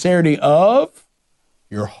the sincerity of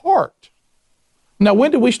your heart. Now,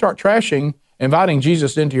 when do we start trashing inviting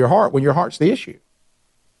Jesus into your heart? When your heart's the issue.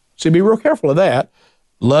 So be real careful of that.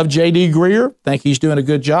 Love J.D. Greear. Think he's doing a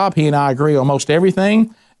good job. He and I agree on most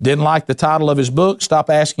everything. Didn't like the title of his book,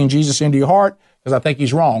 Stop Asking Jesus Into Your Heart, because I think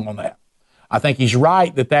he's wrong on that. I think he's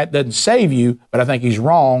right that doesn't save you, but I think he's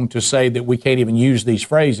wrong to say that we can't even use these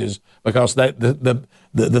phrases because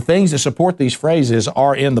the things that support these phrases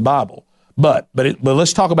are in the Bible. But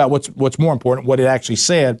let's talk about what's more important, what it actually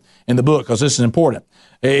said in the book, because this is important.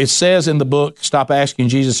 It says in the book, Stop Asking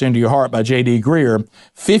Jesus Into Your Heart by J.D. Greear,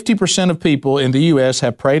 50% of people in the U.S.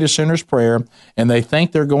 have prayed a sinner's prayer, and they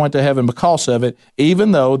think they're going to heaven because of it,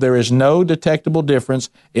 even though there is no detectable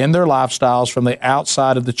difference in their lifestyles from the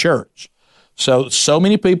outside of the church. So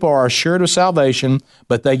many people are assured of salvation,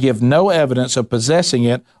 but they give no evidence of possessing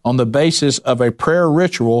it on the basis of a prayer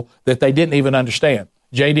ritual that they didn't even understand.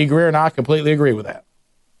 J.D. Greear and I completely agree with that.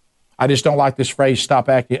 I just don't like this phrase, stop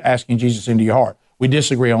asking Jesus into your heart. We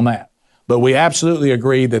disagree on that. But we absolutely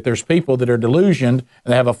agree that there's people that are delusioned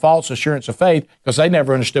and they have a false assurance of faith because they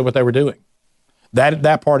never understood what they were doing.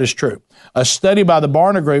 That part is true. A study by the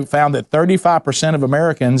Barna Group found that 35% of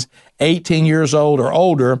Americans 18 years old or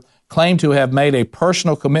older claim to have made a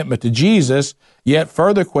personal commitment to Jesus, yet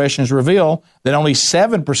further questions reveal that only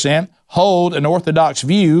 7% hold an orthodox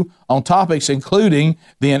view on topics including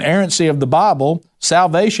the inerrancy of the Bible,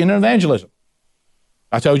 salvation, and evangelism.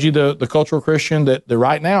 I told you the cultural Christian that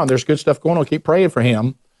right now, and there's good stuff going on, keep praying for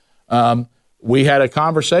him. We had a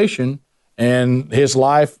conversation, and his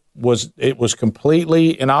life was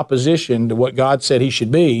completely in opposition to what God said he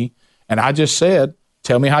should be, and I just said,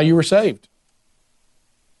 tell me how you were saved.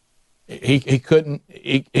 He couldn't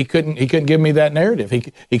give me that narrative.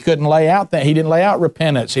 He couldn't lay out that. He didn't lay out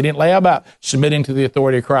repentance. He didn't lay out about submitting to the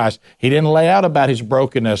authority of Christ. He didn't lay out about his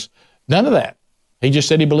brokenness. None of that. He just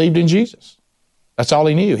said he believed in Jesus. That's all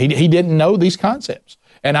he knew. He didn't know these concepts.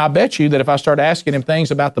 And I bet you that if I started asking him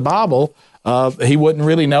things about the Bible, he wouldn't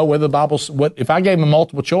really know whether the Bible's what. If I gave him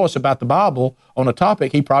multiple choice about the Bible on a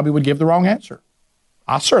topic, he probably would give the wrong answer.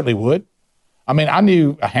 I certainly would. I mean, I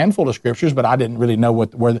knew a handful of scriptures, but I didn't really know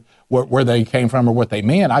where they came from or what they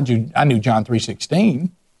meant. I knew John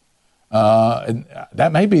 3:16. And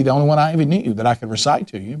that may be the only one I even knew that I could recite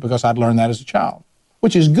to you because I'd learned that as a child,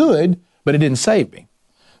 which is good, but it didn't save me.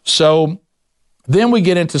 So then we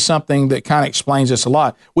get into something that kind of explains this a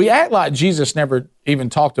lot. We act like Jesus never even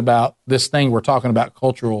talked about this thing we're talking about,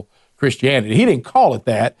 cultural Christianity. He didn't call it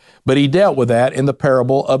that, but he dealt with that in the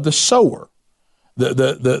parable of the sower.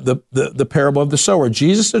 The parable of the sower.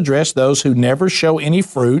 Jesus addressed those who never show any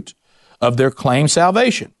fruit of their claimed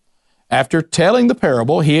salvation. After telling the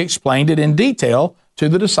parable, he explained it in detail to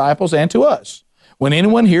the disciples and to us. When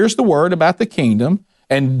anyone hears the word about the kingdom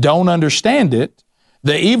and don't understand it,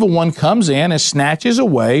 the evil one comes in and snatches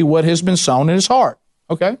away what has been sown in his heart.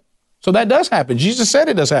 Okay? So that does happen. Jesus said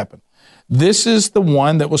it does happen. This is the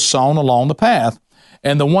one that was sown along the path.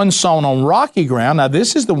 And the one sown on rocky ground, now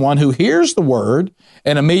this is the one who hears the word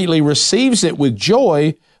and immediately receives it with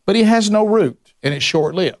joy, but he has no root, and it's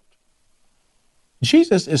short-lived.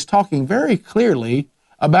 Jesus is talking very clearly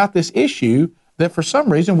about this issue that for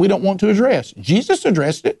some reason we don't want to address. Jesus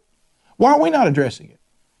addressed it. Why are we not addressing it?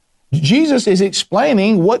 Jesus is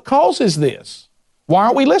explaining what causes this. Why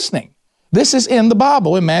aren't we listening? This is in the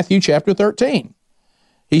Bible in Matthew chapter 13.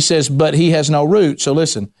 He says, but he has no root. So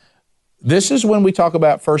listen, this is when we talk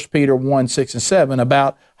about 1 Peter 1, 6, and 7,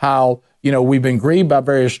 about how, we've been grieved by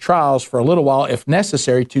various trials for a little while, if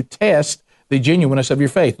necessary, to test the genuineness of your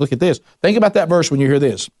faith. Look at this. Think about that verse when you hear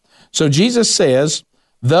this. So Jesus says,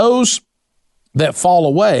 those that fall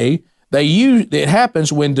away, it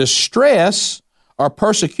happens when distress or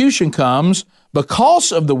persecution comes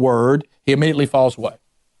because of the word, he immediately falls away.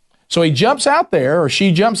 So he jumps out there, or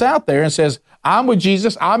she jumps out there and says, I'm with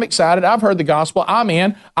Jesus, I'm excited, I've heard the gospel, I'm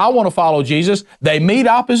in, I want to follow Jesus. They meet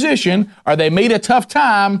opposition, or they meet a tough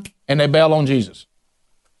time, and they bail on Jesus.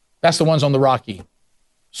 That's the ones on the rocky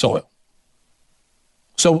soil.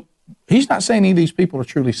 So he's not saying any of these people are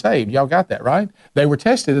truly saved. Y'all got that, right? They were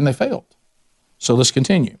tested and they failed. So let's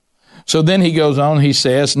continue. So then he goes on, he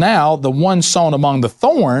says, now the one sown among the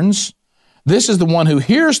thorns, this is the one who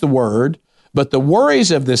hears the word, but the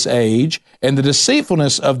worries of this age and the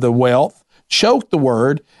deceitfulness of the wealth choked the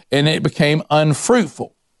word, and it became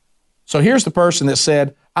unfruitful. So here's the person that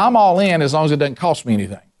said, I'm all in as long as it doesn't cost me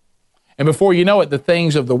anything. And before you know it, the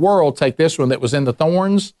things of the world take this one that was in the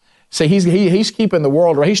thorns. See, he's keeping the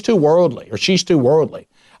world, or he's too worldly, or she's too worldly.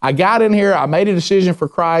 I got in here, I made a decision for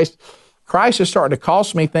Christ. Christ is starting to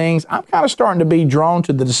cost me things. I'm kind of starting to be drawn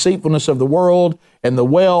to the deceitfulness of the world and the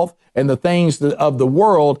wealth and the things of the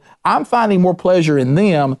world. I'm finding more pleasure in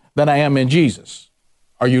them than I am in Jesus.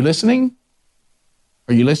 Are you listening?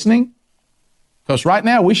 Are you listening? Because right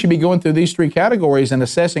now we should be going through these three categories and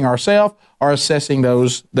assessing ourselves or assessing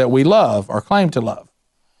those that we love or claim to love.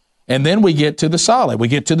 And then we get to the solid. We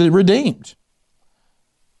get to the redeemed.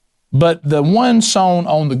 But the one sown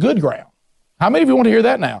on the good ground. How many of you want to hear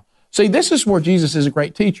that now? See, this is where Jesus is a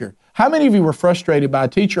great teacher. How many of you were frustrated by a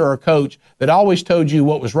teacher or a coach that always told you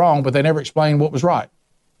what was wrong, but they never explained what was right?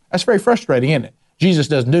 That's very frustrating, isn't it? Jesus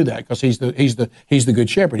doesn't do that because he's the good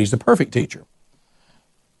shepherd. He's the perfect teacher.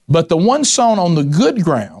 But the one sown on the good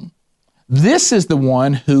ground, this is the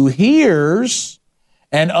one who hears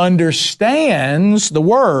and understands the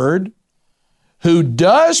word, who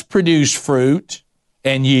does produce fruit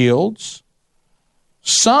and yields,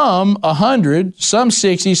 some 100, some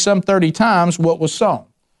 60, some 30 times what was sown.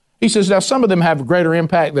 He says, now some of them have a greater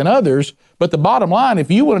impact than others, but the bottom line,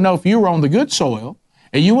 if you want to know if you were on the good soil,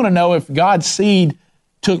 and you want to know if God's seed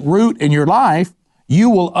took root in your life, you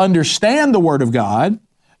will understand the Word of God,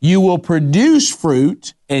 you will produce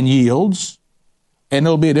fruit and yields, and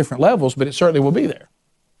it'll be at different levels, but it certainly will be there.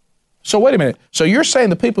 So wait a minute. So you're saying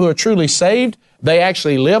the people who are truly saved, they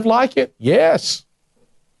actually live like it? Yes.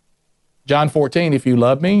 John 14, if you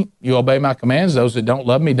love me, you obey my commands. Those that don't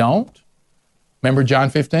love me don't. Remember John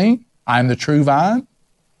 15? I am the true vine.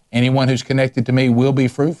 Anyone who's connected to me will be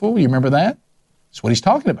fruitful. You remember that? That's what he's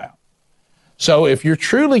talking about. So if you're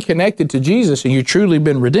truly connected to Jesus and you've truly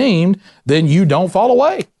been redeemed, then you don't fall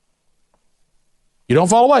away. You don't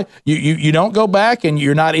fall away. You don't go back, and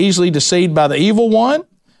you're not easily deceived by the evil one.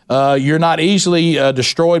 You're not easily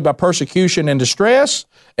destroyed by persecution and distress,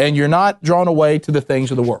 and you're not drawn away to the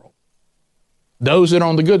things of the world. Those that are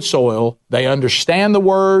on the good soil, they understand the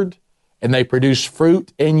Word, and they produce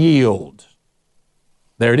fruit and yield.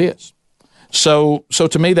 There it is. So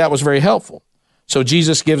to me, that was very helpful. So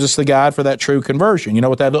Jesus gives us the guide for that true conversion. You know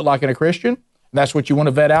what that looked like in a Christian? That's what you want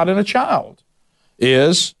to vet out in a child,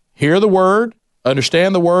 is hear the Word,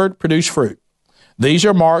 understand the Word, produce fruit. These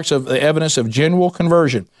are marks of the evidence of genuine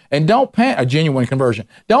conversion. And don't panic, a genuine conversion.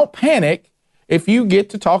 Don't panic if you get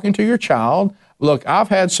to talking to your child. Look, I've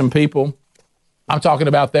had some people I'm talking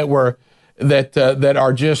about that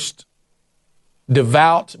are just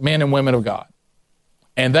devout men and women of God.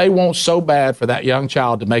 And they want so bad for that young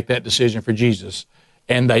child to make that decision for Jesus.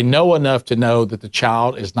 And they know enough to know that the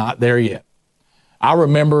child is not there yet. I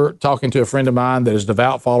remember talking to a friend of mine that is a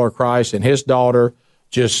devout follower of Christ, and his daughter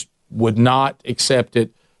just would not accept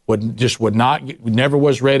it, never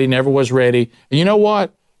was ready. And you know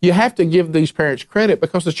what? You have to give these parents credit,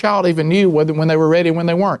 because the child even knew when they were ready and when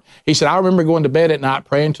they weren't. He said, I remember going to bed at night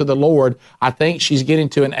praying to the Lord. I think she's getting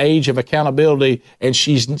to an age of accountability, and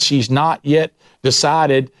she's not yet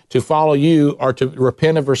decided to follow you or to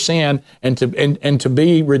repent of her sin and to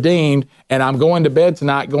be redeemed. And I'm going to bed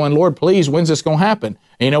tonight going, Lord, please, when's this going to happen?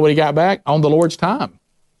 And you know what he got back? On the Lord's time.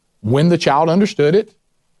 When the child understood it,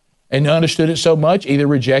 and understood it so much, either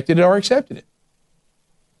rejected it or accepted it.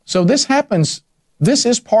 So this happens. This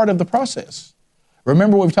is part of the process.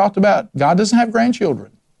 Remember, we've talked about God doesn't have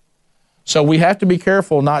grandchildren. So we have to be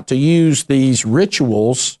careful not to use these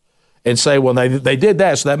rituals and say, well, they did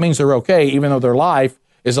that, so that means they're okay, even though their life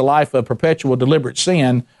is a life of perpetual deliberate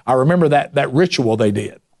sin. I remember that ritual they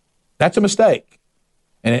did. That's a mistake.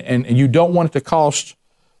 And you don't want it to cost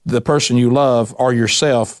the person you love or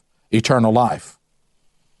yourself eternal life.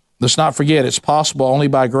 Let's not forget, it's possible only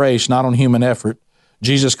by grace, not on human effort.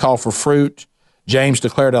 Jesus called for fruit. James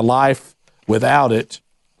declared a life without it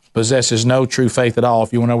possesses no true faith at all.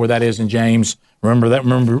 If you want to know where that is in James, remember that.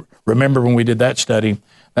 Remember when we did that study.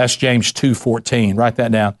 That's James 2:14. Write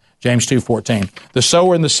that down. James 2:14. The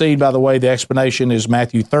sower and the seed, by the way, the explanation is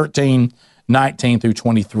Matthew 13:19 through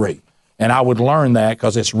 23. And I would learn that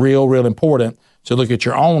because it's real important to look at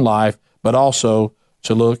your own life, but also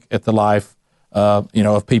to look at the life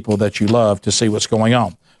of people that you love to see what's going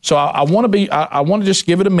on. So I want to just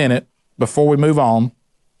give it a minute before we move on.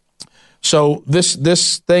 So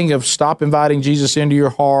this thing of stop inviting Jesus into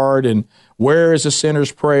your heart, and where is a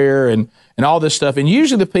sinner's prayer, and all this stuff. And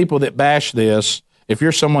usually the people that bash this, if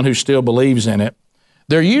you're someone who still believes in it,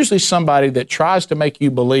 they're usually somebody that tries to make you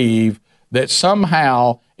believe that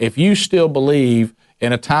somehow, if you still believe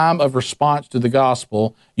in a time of response to the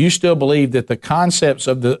gospel, you still believe that the concepts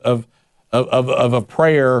of a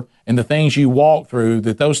prayer and the things you walk through,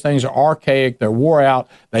 that those things are archaic, they're wore out,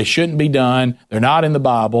 they shouldn't be done, they're not in the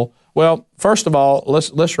Bible. Well, first of all,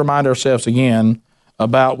 let's remind ourselves again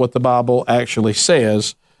about what the Bible actually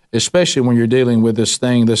says, especially when you're dealing with this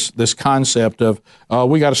thing, this concept of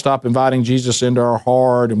we got to stop inviting Jesus into our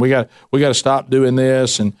heart, and we got to stop doing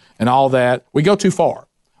this and all that. We go too far.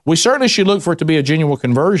 We certainly should look for it to be a genuine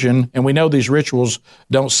conversion, and we know these rituals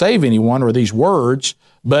don't save anyone, or these words,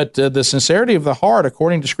 but the sincerity of the heart,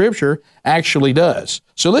 according to Scripture, actually does.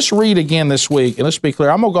 So let's read again this week, and let's be clear.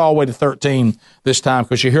 I'm going to go all the way to 13 this time,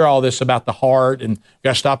 because you hear all this about the heart, and you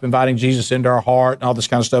got to stop inviting Jesus into our heart and all this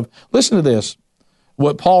kind of stuff. Listen to this,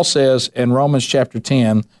 what Paul says in Romans chapter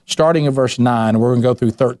 10, starting in verse 9, and we're going to go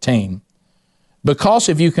through 13. Because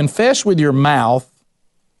if you confess with your mouth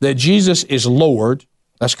that Jesus is Lord,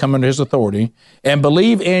 that's coming under his authority, and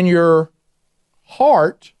believe in your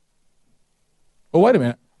heart. Well, wait a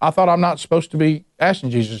minute. I thought I'm not supposed to be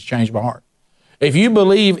asking Jesus to change my heart. If you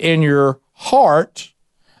believe in your heart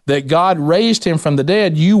that God raised him from the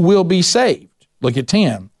dead, you will be saved. Look at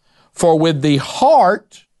 10. For with the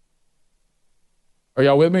heart, are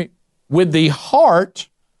y'all with me? With the heart,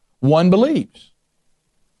 one believes.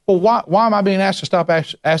 Well, why am I being asked to stop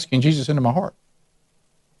asking Jesus into my heart?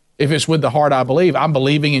 If it's with the heart I believe, I'm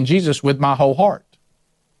believing in Jesus with my whole heart,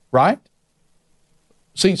 right?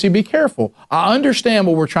 See, be careful. I understand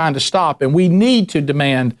what we're trying to stop, and we need to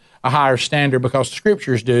demand a higher standard because the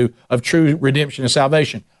Scriptures do of true redemption and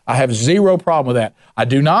salvation. I have zero problem with that. I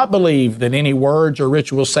do not believe that any words or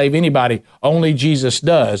rituals save anybody. Only Jesus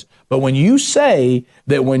does. But when you say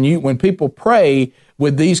that when people pray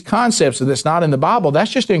with these concepts that's not in the Bible,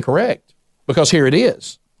 that's just incorrect because here it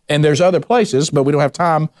is. And there's other places, but we don't have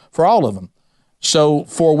time for all of them. So,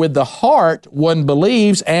 for with the heart one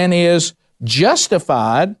believes and is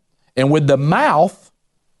justified, and with the mouth,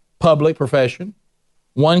 public profession,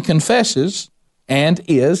 one confesses and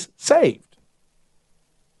is saved.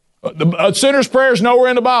 The sinner's prayer is nowhere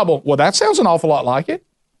in the Bible. Well, that sounds an awful lot like it.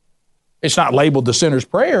 It's not labeled the sinner's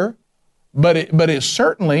prayer, but it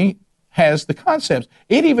certainly has the concepts.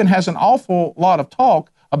 It even has an awful lot of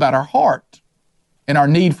talk about our heart and our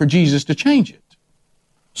need for Jesus to change it.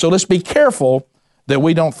 So let's be careful that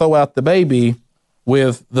we don't throw out the baby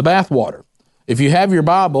with the bathwater. If you have your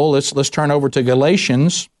Bible, let's turn over to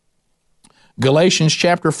Galatians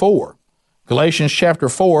chapter 4. Galatians chapter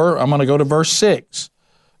 4, I'm going to go to verse 6.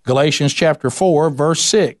 Galatians chapter 4, verse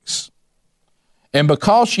 6. And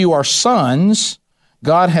because you are sons,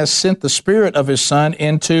 God has sent the Spirit of His Son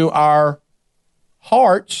into our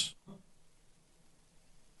hearts.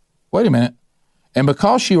 Wait a minute. And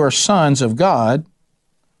because you are sons of God,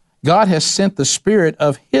 God has sent the Spirit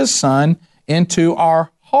of His Son into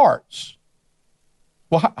our hearts.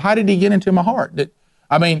 Well, how did He get into my heart?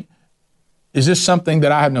 Is this something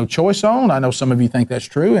that I have no choice on? I know some of you think that's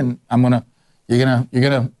true, and you're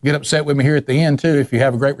gonna get upset with me here at the end too if you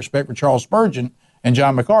have a great respect for Charles Spurgeon and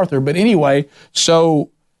John MacArthur. But anyway,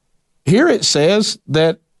 so here it says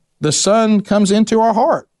that the Son comes into our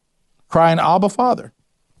heart, crying, Abba, Father.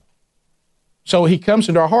 So He comes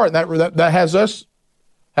into our heart, and that has us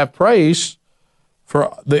have praise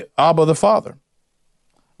for the Abba, the Father.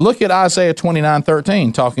 Look at Isaiah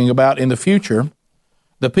 29:13, talking about in the future,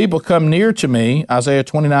 the people come near to me, Isaiah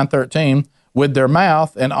 29:13, with their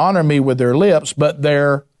mouth and honor me with their lips, but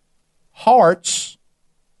their hearts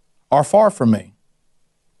are far from me.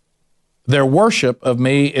 Their worship of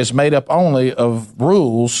me is made up only of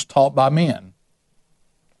rules taught by men.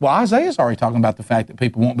 Well, Isaiah's already talking about the fact that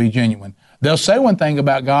people won't be genuine. They'll say one thing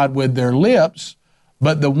about God with their lips,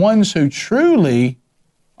 but the ones who truly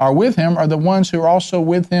are with Him are the ones who are also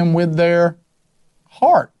with Him with their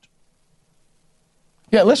heart.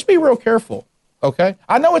 Yeah, let's be real careful, okay?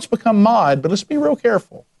 I know it's become mod, but let's be real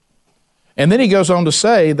careful. And then he goes on to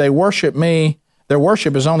say, they worship me, their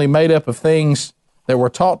worship is only made up of things that were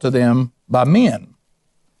taught to them by men.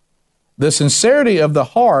 The sincerity of the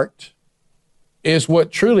heart is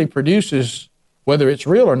what truly produces whether it's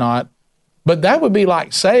real or not. But that would be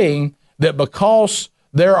like saying that because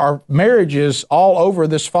there are marriages all over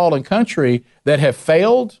this fallen country that have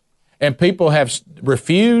failed and people have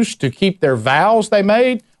refused to keep their vows they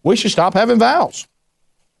made, we should stop having vows.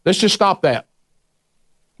 Let's just stop that.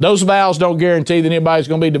 Those vows don't guarantee that anybody's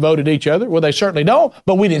going to be devoted to each other. Well, they certainly don't,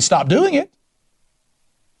 but we didn't stop doing it.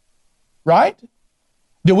 Right?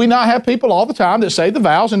 Do we not have people all the time that say the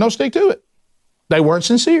vows and don't stick to it? They weren't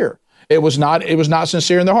sincere. It was not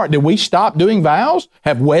sincere in their heart. Did we stop doing vows?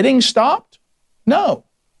 Have weddings stopped? No.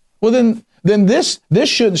 Well, then this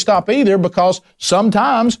shouldn't stop either, because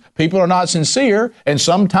sometimes people are not sincere, and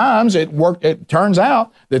sometimes it turns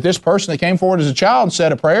out that this person that came forward as a child and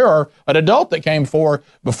said a prayer, or an adult that came forward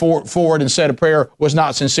and said a prayer, was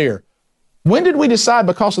not sincere. When did we decide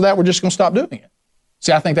because of that we're just going to stop doing it?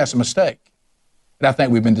 See, I think that's a mistake, and I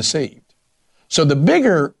think we've been deceived. So the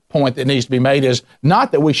bigger point that needs to be made is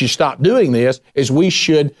not that we should stop doing this, is we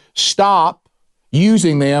should stop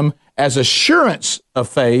using them as assurance of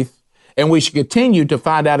faith, and we should continue to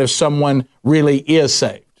find out if someone really is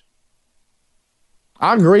saved.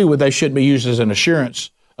 I agree with they shouldn't be used as an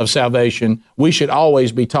assurance of salvation. We should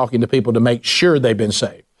always be talking to people to make sure they've been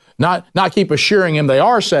saved. Not keep assuring them they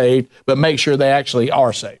are saved, but make sure they actually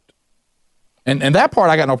are saved. And that part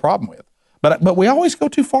I got no problem with. But we always go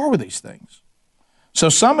too far with these things. So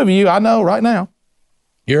some of you, I know right now,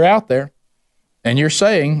 you're out there and you're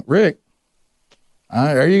saying, Rick,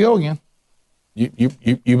 there you go again.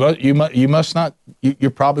 You must not.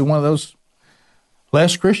 You're probably one of those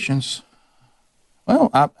less Christians. Well,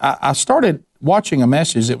 I started watching a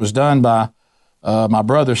message that was done by my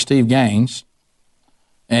brother Steve Gaines,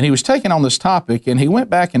 and he was taking on this topic, and he went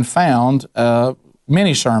back and found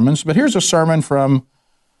many sermons. But here's a sermon from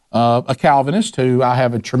a Calvinist who I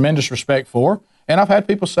have a tremendous respect for, and I've had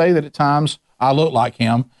people say that at times I look like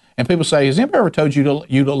him. And people say, has anybody ever told you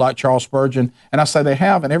you look like Charles Spurgeon? And I say they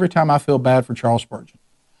have, and every time I feel bad for Charles Spurgeon.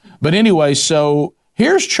 But anyway, so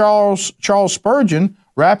here's Charles Spurgeon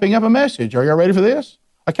wrapping up a message. Are y'all ready for this?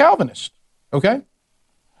 a Calvinist, okay?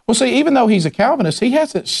 Well, see, even though he's a Calvinist, he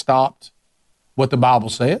hasn't stopped what the Bible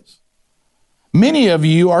says. Many of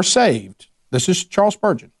you are saved. This is Charles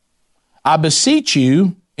Spurgeon. I beseech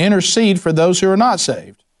you, intercede for those who are not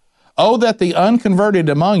saved. Oh, that the unconverted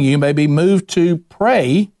among you may be moved to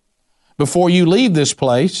pray before you leave this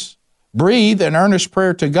place. Breathe an earnest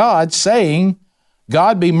prayer to God, saying,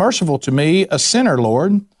 God, be merciful to me, a sinner,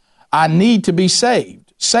 Lord. I need to be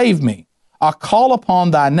saved. Save me. I call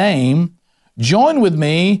upon thy name. Join with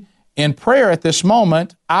me in prayer at this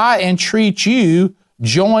moment. I entreat you,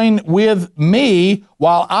 join with me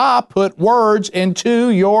while I put words into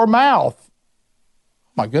your mouth.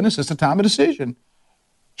 My goodness, it's a time of decision.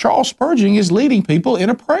 Charles Spurgeon is leading people in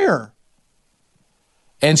a prayer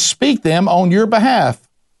and speak them on your behalf.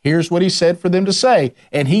 Here's what he said for them to say,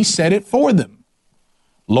 and he said it for them.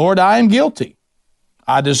 Lord, I am guilty.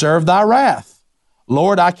 I deserve thy wrath.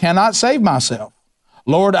 Lord, I cannot save myself.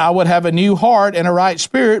 Lord, I would have a new heart and a right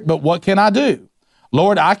spirit, but what can I do?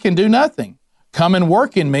 Lord, I can do nothing. Come and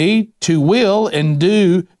work in me to will and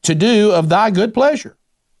do of thy good pleasure.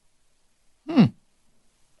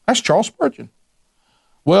 That's Charles Spurgeon.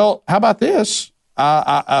 Well, how about this?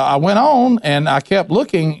 I went on and I kept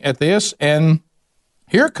looking at this, and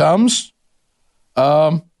here comes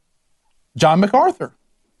John MacArthur.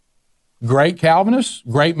 Great Calvinist,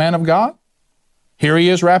 great man of God. Here he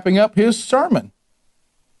is wrapping up his sermon.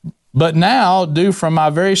 But now, do from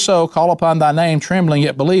my very soul call upon thy name, trembling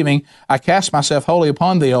yet believing. I cast myself wholly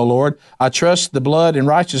upon thee, O Lord. I trust the blood and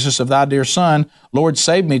righteousness of thy dear Son. Lord,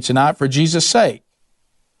 save me tonight for Jesus' sake.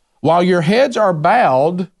 While your heads are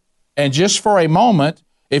bowed, and just for a moment,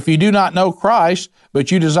 if you do not know Christ, but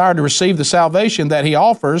you desire to receive the salvation that he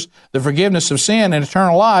offers, the forgiveness of sin and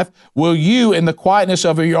eternal life, will you, in the quietness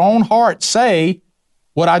of your own heart, say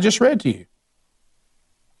what I just read to you?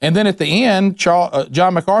 And then at the end,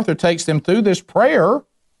 John MacArthur takes them through this prayer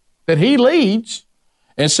that he leads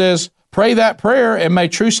and says, pray that prayer and may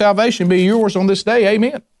true salvation be yours on this day.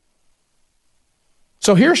 Amen.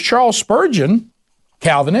 So here's Charles Spurgeon,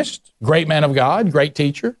 Calvinist, great man of God, great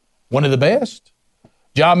teacher, one of the best.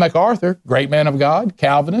 John MacArthur, great man of God,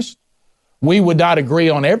 Calvinist. We would not agree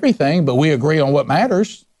on everything, but we agree on what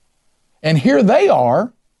matters. And here they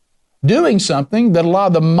are doing something that a lot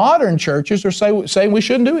of the modern churches are saying we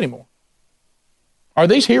shouldn't do anymore. Are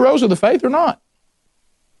these heroes of the faith or not?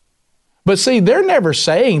 But see, they're never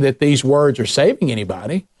saying that these words are saving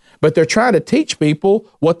anybody, but they're trying to teach people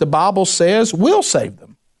what the Bible says will save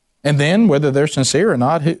them. And then whether they're sincere or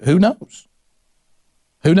not, who knows?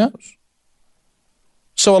 Who knows?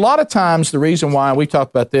 So a lot of times the reason why we talk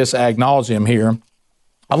about this ad nauseum here,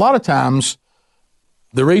 a lot of times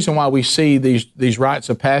the reason why we see these rites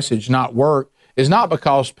of passage not work is not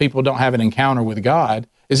because people don't have an encounter with God,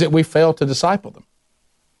 is that we fail to disciple them.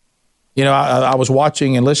 You know, I was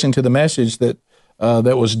watching and listening to the message that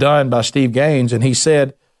was done by Steve Gaines, and he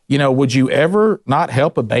said, you know, would you ever not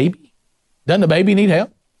help a baby? Doesn't a baby need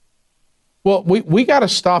help? Well, we got to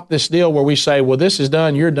stop this deal where we say, well, this is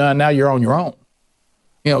done, you're done, now you're on your own.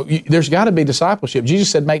 You know, there's got to be discipleship.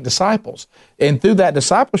 Jesus said, make disciples. And through that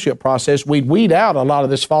discipleship process, we weed out a lot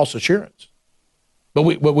of this false assurance. But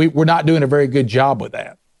we're not doing a very good job with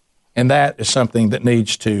that. And that is something that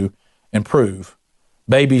needs to improve.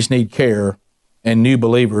 Babies need care, and new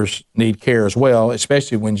believers need care as well,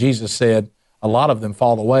 especially when Jesus said a lot of them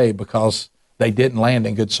fall away because they didn't land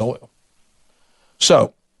in good soil.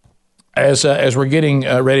 So, as we're getting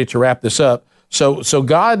ready to wrap this up, So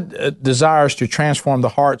God desires to transform the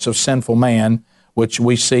hearts of sinful man, which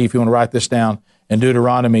we see, if you want to write this down, in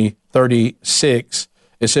Deuteronomy 36.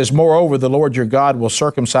 It says, moreover, the Lord your God will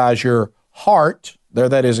circumcise your heart, there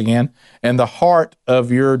that is again, and the heart of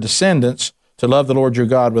your descendants to love the Lord your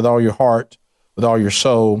God with all your heart, with all your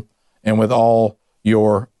soul, and with all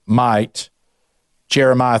your might.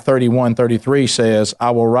 Jeremiah 31:33 says,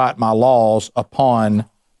 I will write my laws upon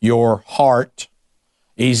your heart.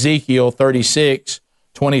 Ezekiel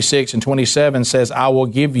 36:26 and 27 says, I will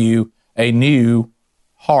give you a new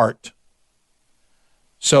heart.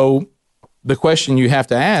 So the question you have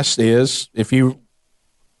to ask is, if you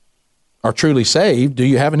are truly saved, do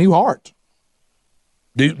you have a new heart?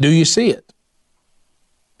 Do you see it?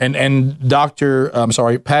 And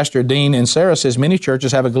Pastor Dean and Sarah says many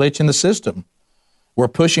churches have a glitch in the system. We're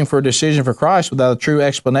pushing for a decision for Christ without a true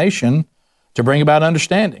explanation to bring about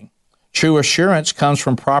understanding. True assurance comes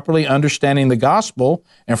from properly understanding the gospel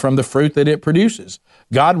and from the fruit that it produces.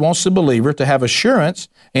 God wants the believer to have assurance,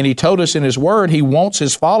 and he told us in his word he wants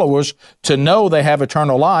his followers to know they have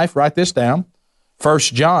eternal life. Write this down. 1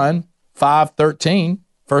 John 5:13.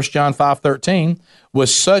 1 John 5:13. With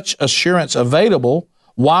such assurance available,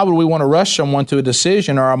 Why would we want to rush someone to a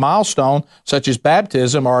decision or a milestone such as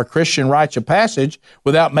baptism or a Christian rites of passage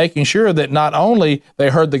without making sure that not only they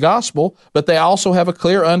heard the gospel, but they also have a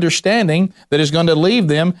clear understanding that is going to lead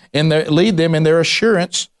them in their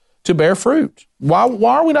assurance to bear fruit? Why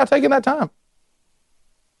are we not taking that time?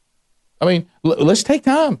 I mean, let's take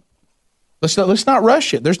time. Let's not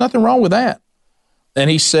rush it. There's nothing wrong with that. And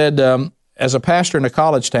he said, as a pastor in a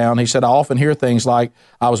college town, he said, I often hear things like,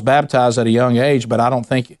 I was baptized at a young age, but I don't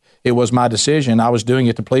think it was my decision. I was doing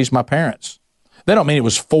it to please my parents. They don't mean it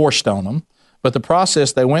was forced on them, but the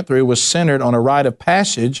process they went through was centered on a rite of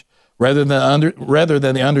passage rather than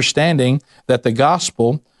the understanding that the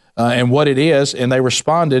gospel and what it is, and they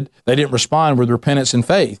didn't respond with repentance and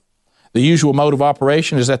faith. The usual mode of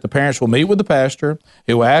operation is that the parents will meet with the pastor.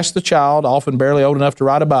 He will ask the child, often barely old enough to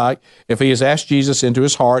ride a bike, if he has asked Jesus into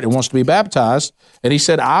his heart and wants to be baptized. And he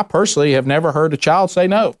said, I personally have never heard a child say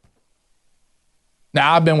no.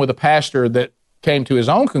 Now, I've been with a pastor that came to his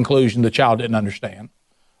own conclusion the child didn't understand,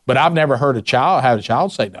 but I've never heard a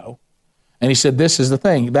child say no. And he said, this is the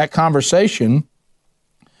thing, that conversation,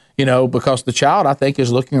 because the child, I think,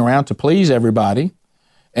 is looking around to please everybody.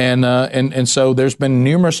 And so there's been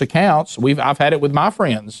numerous accounts. I've had it with my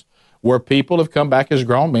friends where people have come back as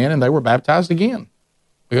grown men and they were baptized again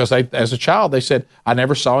because as a child they said, I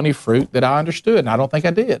never saw any fruit that I understood, and I don't think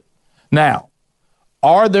I did. Now,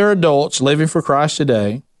 are there adults living for Christ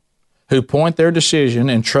today who point their decision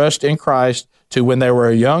and trust in Christ to when they were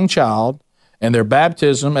a young child and their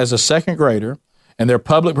baptism as a second grader and their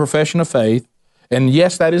public profession of faith? And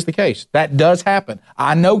yes, that is the case. That does happen.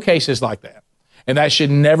 I know cases like that. And that should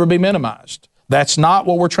never be minimized. That's not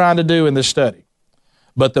what we're trying to do in this study.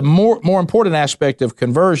 But the more important aspect of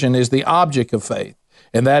conversion is the object of faith,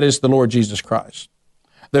 and that is the Lord Jesus Christ.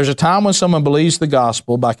 There's a time when someone believes the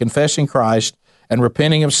gospel by confessing Christ and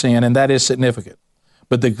repenting of sin, and that is significant.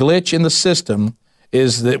 But the glitch in the system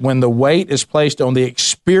is that when the weight is placed on the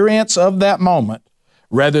experience of that moment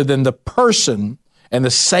rather than the person and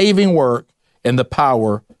the saving work and the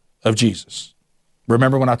power of Jesus.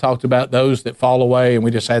 Remember when I talked about those that fall away, and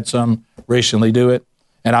we just had some recently do it?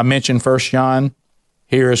 And I mentioned 1 John.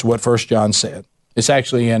 Here is what 1 John said. It's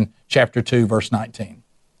actually in chapter 2, verse 19.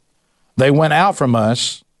 They went out from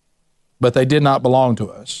us, but they did not belong to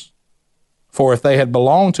us. For if they had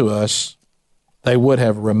belonged to us, they would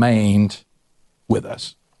have remained with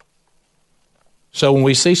us. So when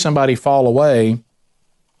we see somebody fall away,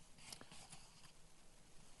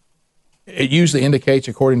 it usually indicates,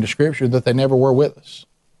 according to Scripture, that they never were with us.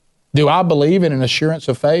 Do I believe in an assurance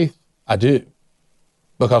of faith? I do,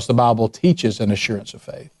 because the Bible teaches an assurance of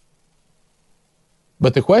faith.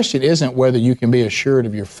 But the question isn't whether you can be assured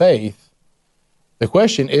of your faith. The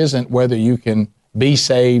question isn't whether you can be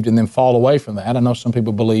saved and then fall away from that. I know some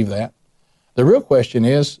people believe that. The real question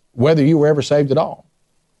is whether you were ever saved at all.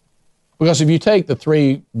 Because if you take the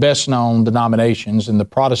three best-known denominations in the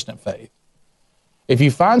Protestant faith, if you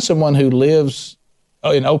find someone who lives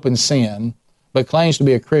in open sin but claims to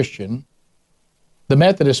be a Christian, the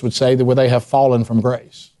Methodists would say that they have fallen from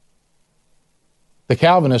grace. The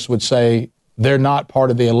Calvinists would say they're not part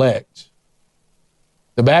of the elect.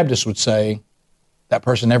 The Baptists would say that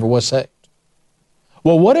person never was saved.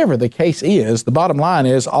 Well, whatever the case is, the bottom line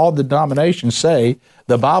is all the denominations say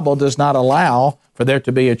the Bible does not allow for there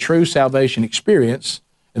to be a true salvation experience,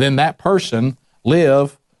 and then that person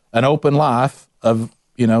live an open life of,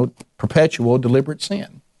 perpetual deliberate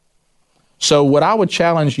sin. So what I would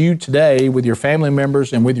challenge you today with your family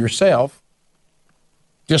members and with yourself,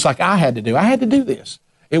 just like I had to do this.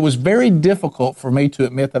 It was very difficult for me to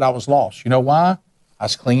admit that I was lost. You know why? I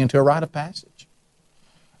was clinging to a rite of passage.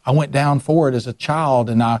 I went down for it as a child,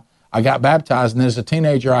 and I got baptized, and then as a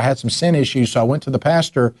teenager I had some sin issues, so I went to the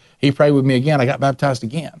pastor. He prayed with me again. I got baptized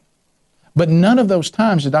again. But none of those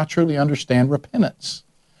times did I truly understand repentance.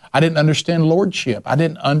 I didn't understand lordship. I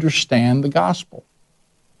didn't understand the gospel.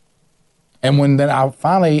 And when then I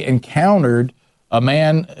finally encountered a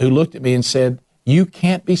man who looked at me and said, you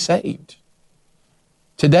can't be saved.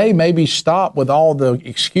 Today, maybe stop with all the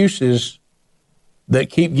excuses that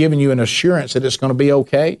keep giving you an assurance that it's going to be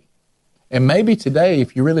okay. And maybe today,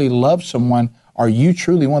 if you really love someone or you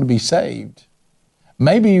truly want to be saved,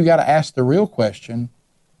 maybe you got to ask the real question,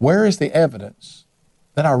 where is the evidence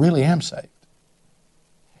that I really am saved?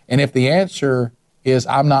 And if the answer is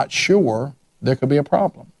I'm not sure, there could be a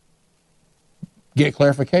problem. Get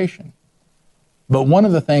clarification. But one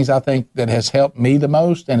of the things I think that has helped me the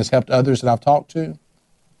most and has helped others that I've talked to,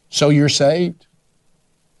 so you're saved,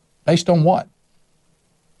 based on what?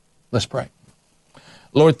 Let's pray.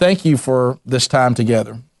 Lord, thank you for this time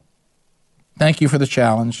together. Thank you for the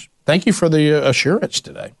challenge. Thank you for the assurance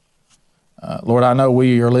today. Lord, I know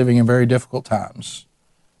we are living in very difficult times,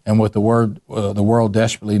 and what the world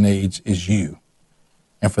desperately needs is you.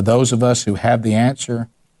 And for those of us who have the answer,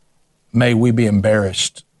 may we be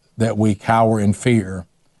embarrassed that we cower in fear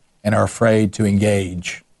and are afraid to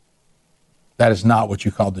engage. That is not what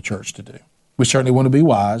you called the church to do. We certainly want to be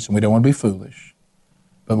wise, and we don't want to be foolish.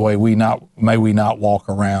 But may we not walk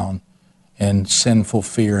around in sinful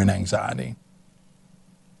fear and anxiety,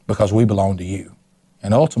 because we belong to you.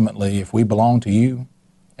 And ultimately, if we belong to you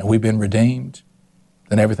and we've been redeemed,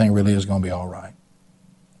 then everything really is going to be all right.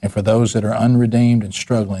 And for those that are unredeemed and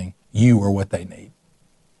struggling, you are what they need.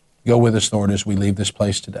 Go with us, Lord, as we leave this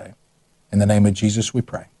place today. In the name of Jesus, we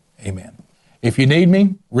pray. Amen. If you need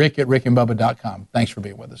me, Rick at rickandbubba.com. Thanks for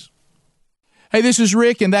being with us. Hey, this is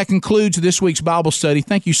Rick, and that concludes this week's Bible study.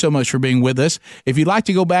 Thank you so much for being with us. If you'd like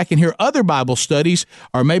to go back and hear other Bible studies,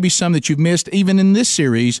 or maybe some that you've missed even in this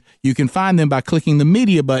series, you can find them by clicking the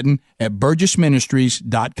media button at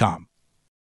burgessministries.com.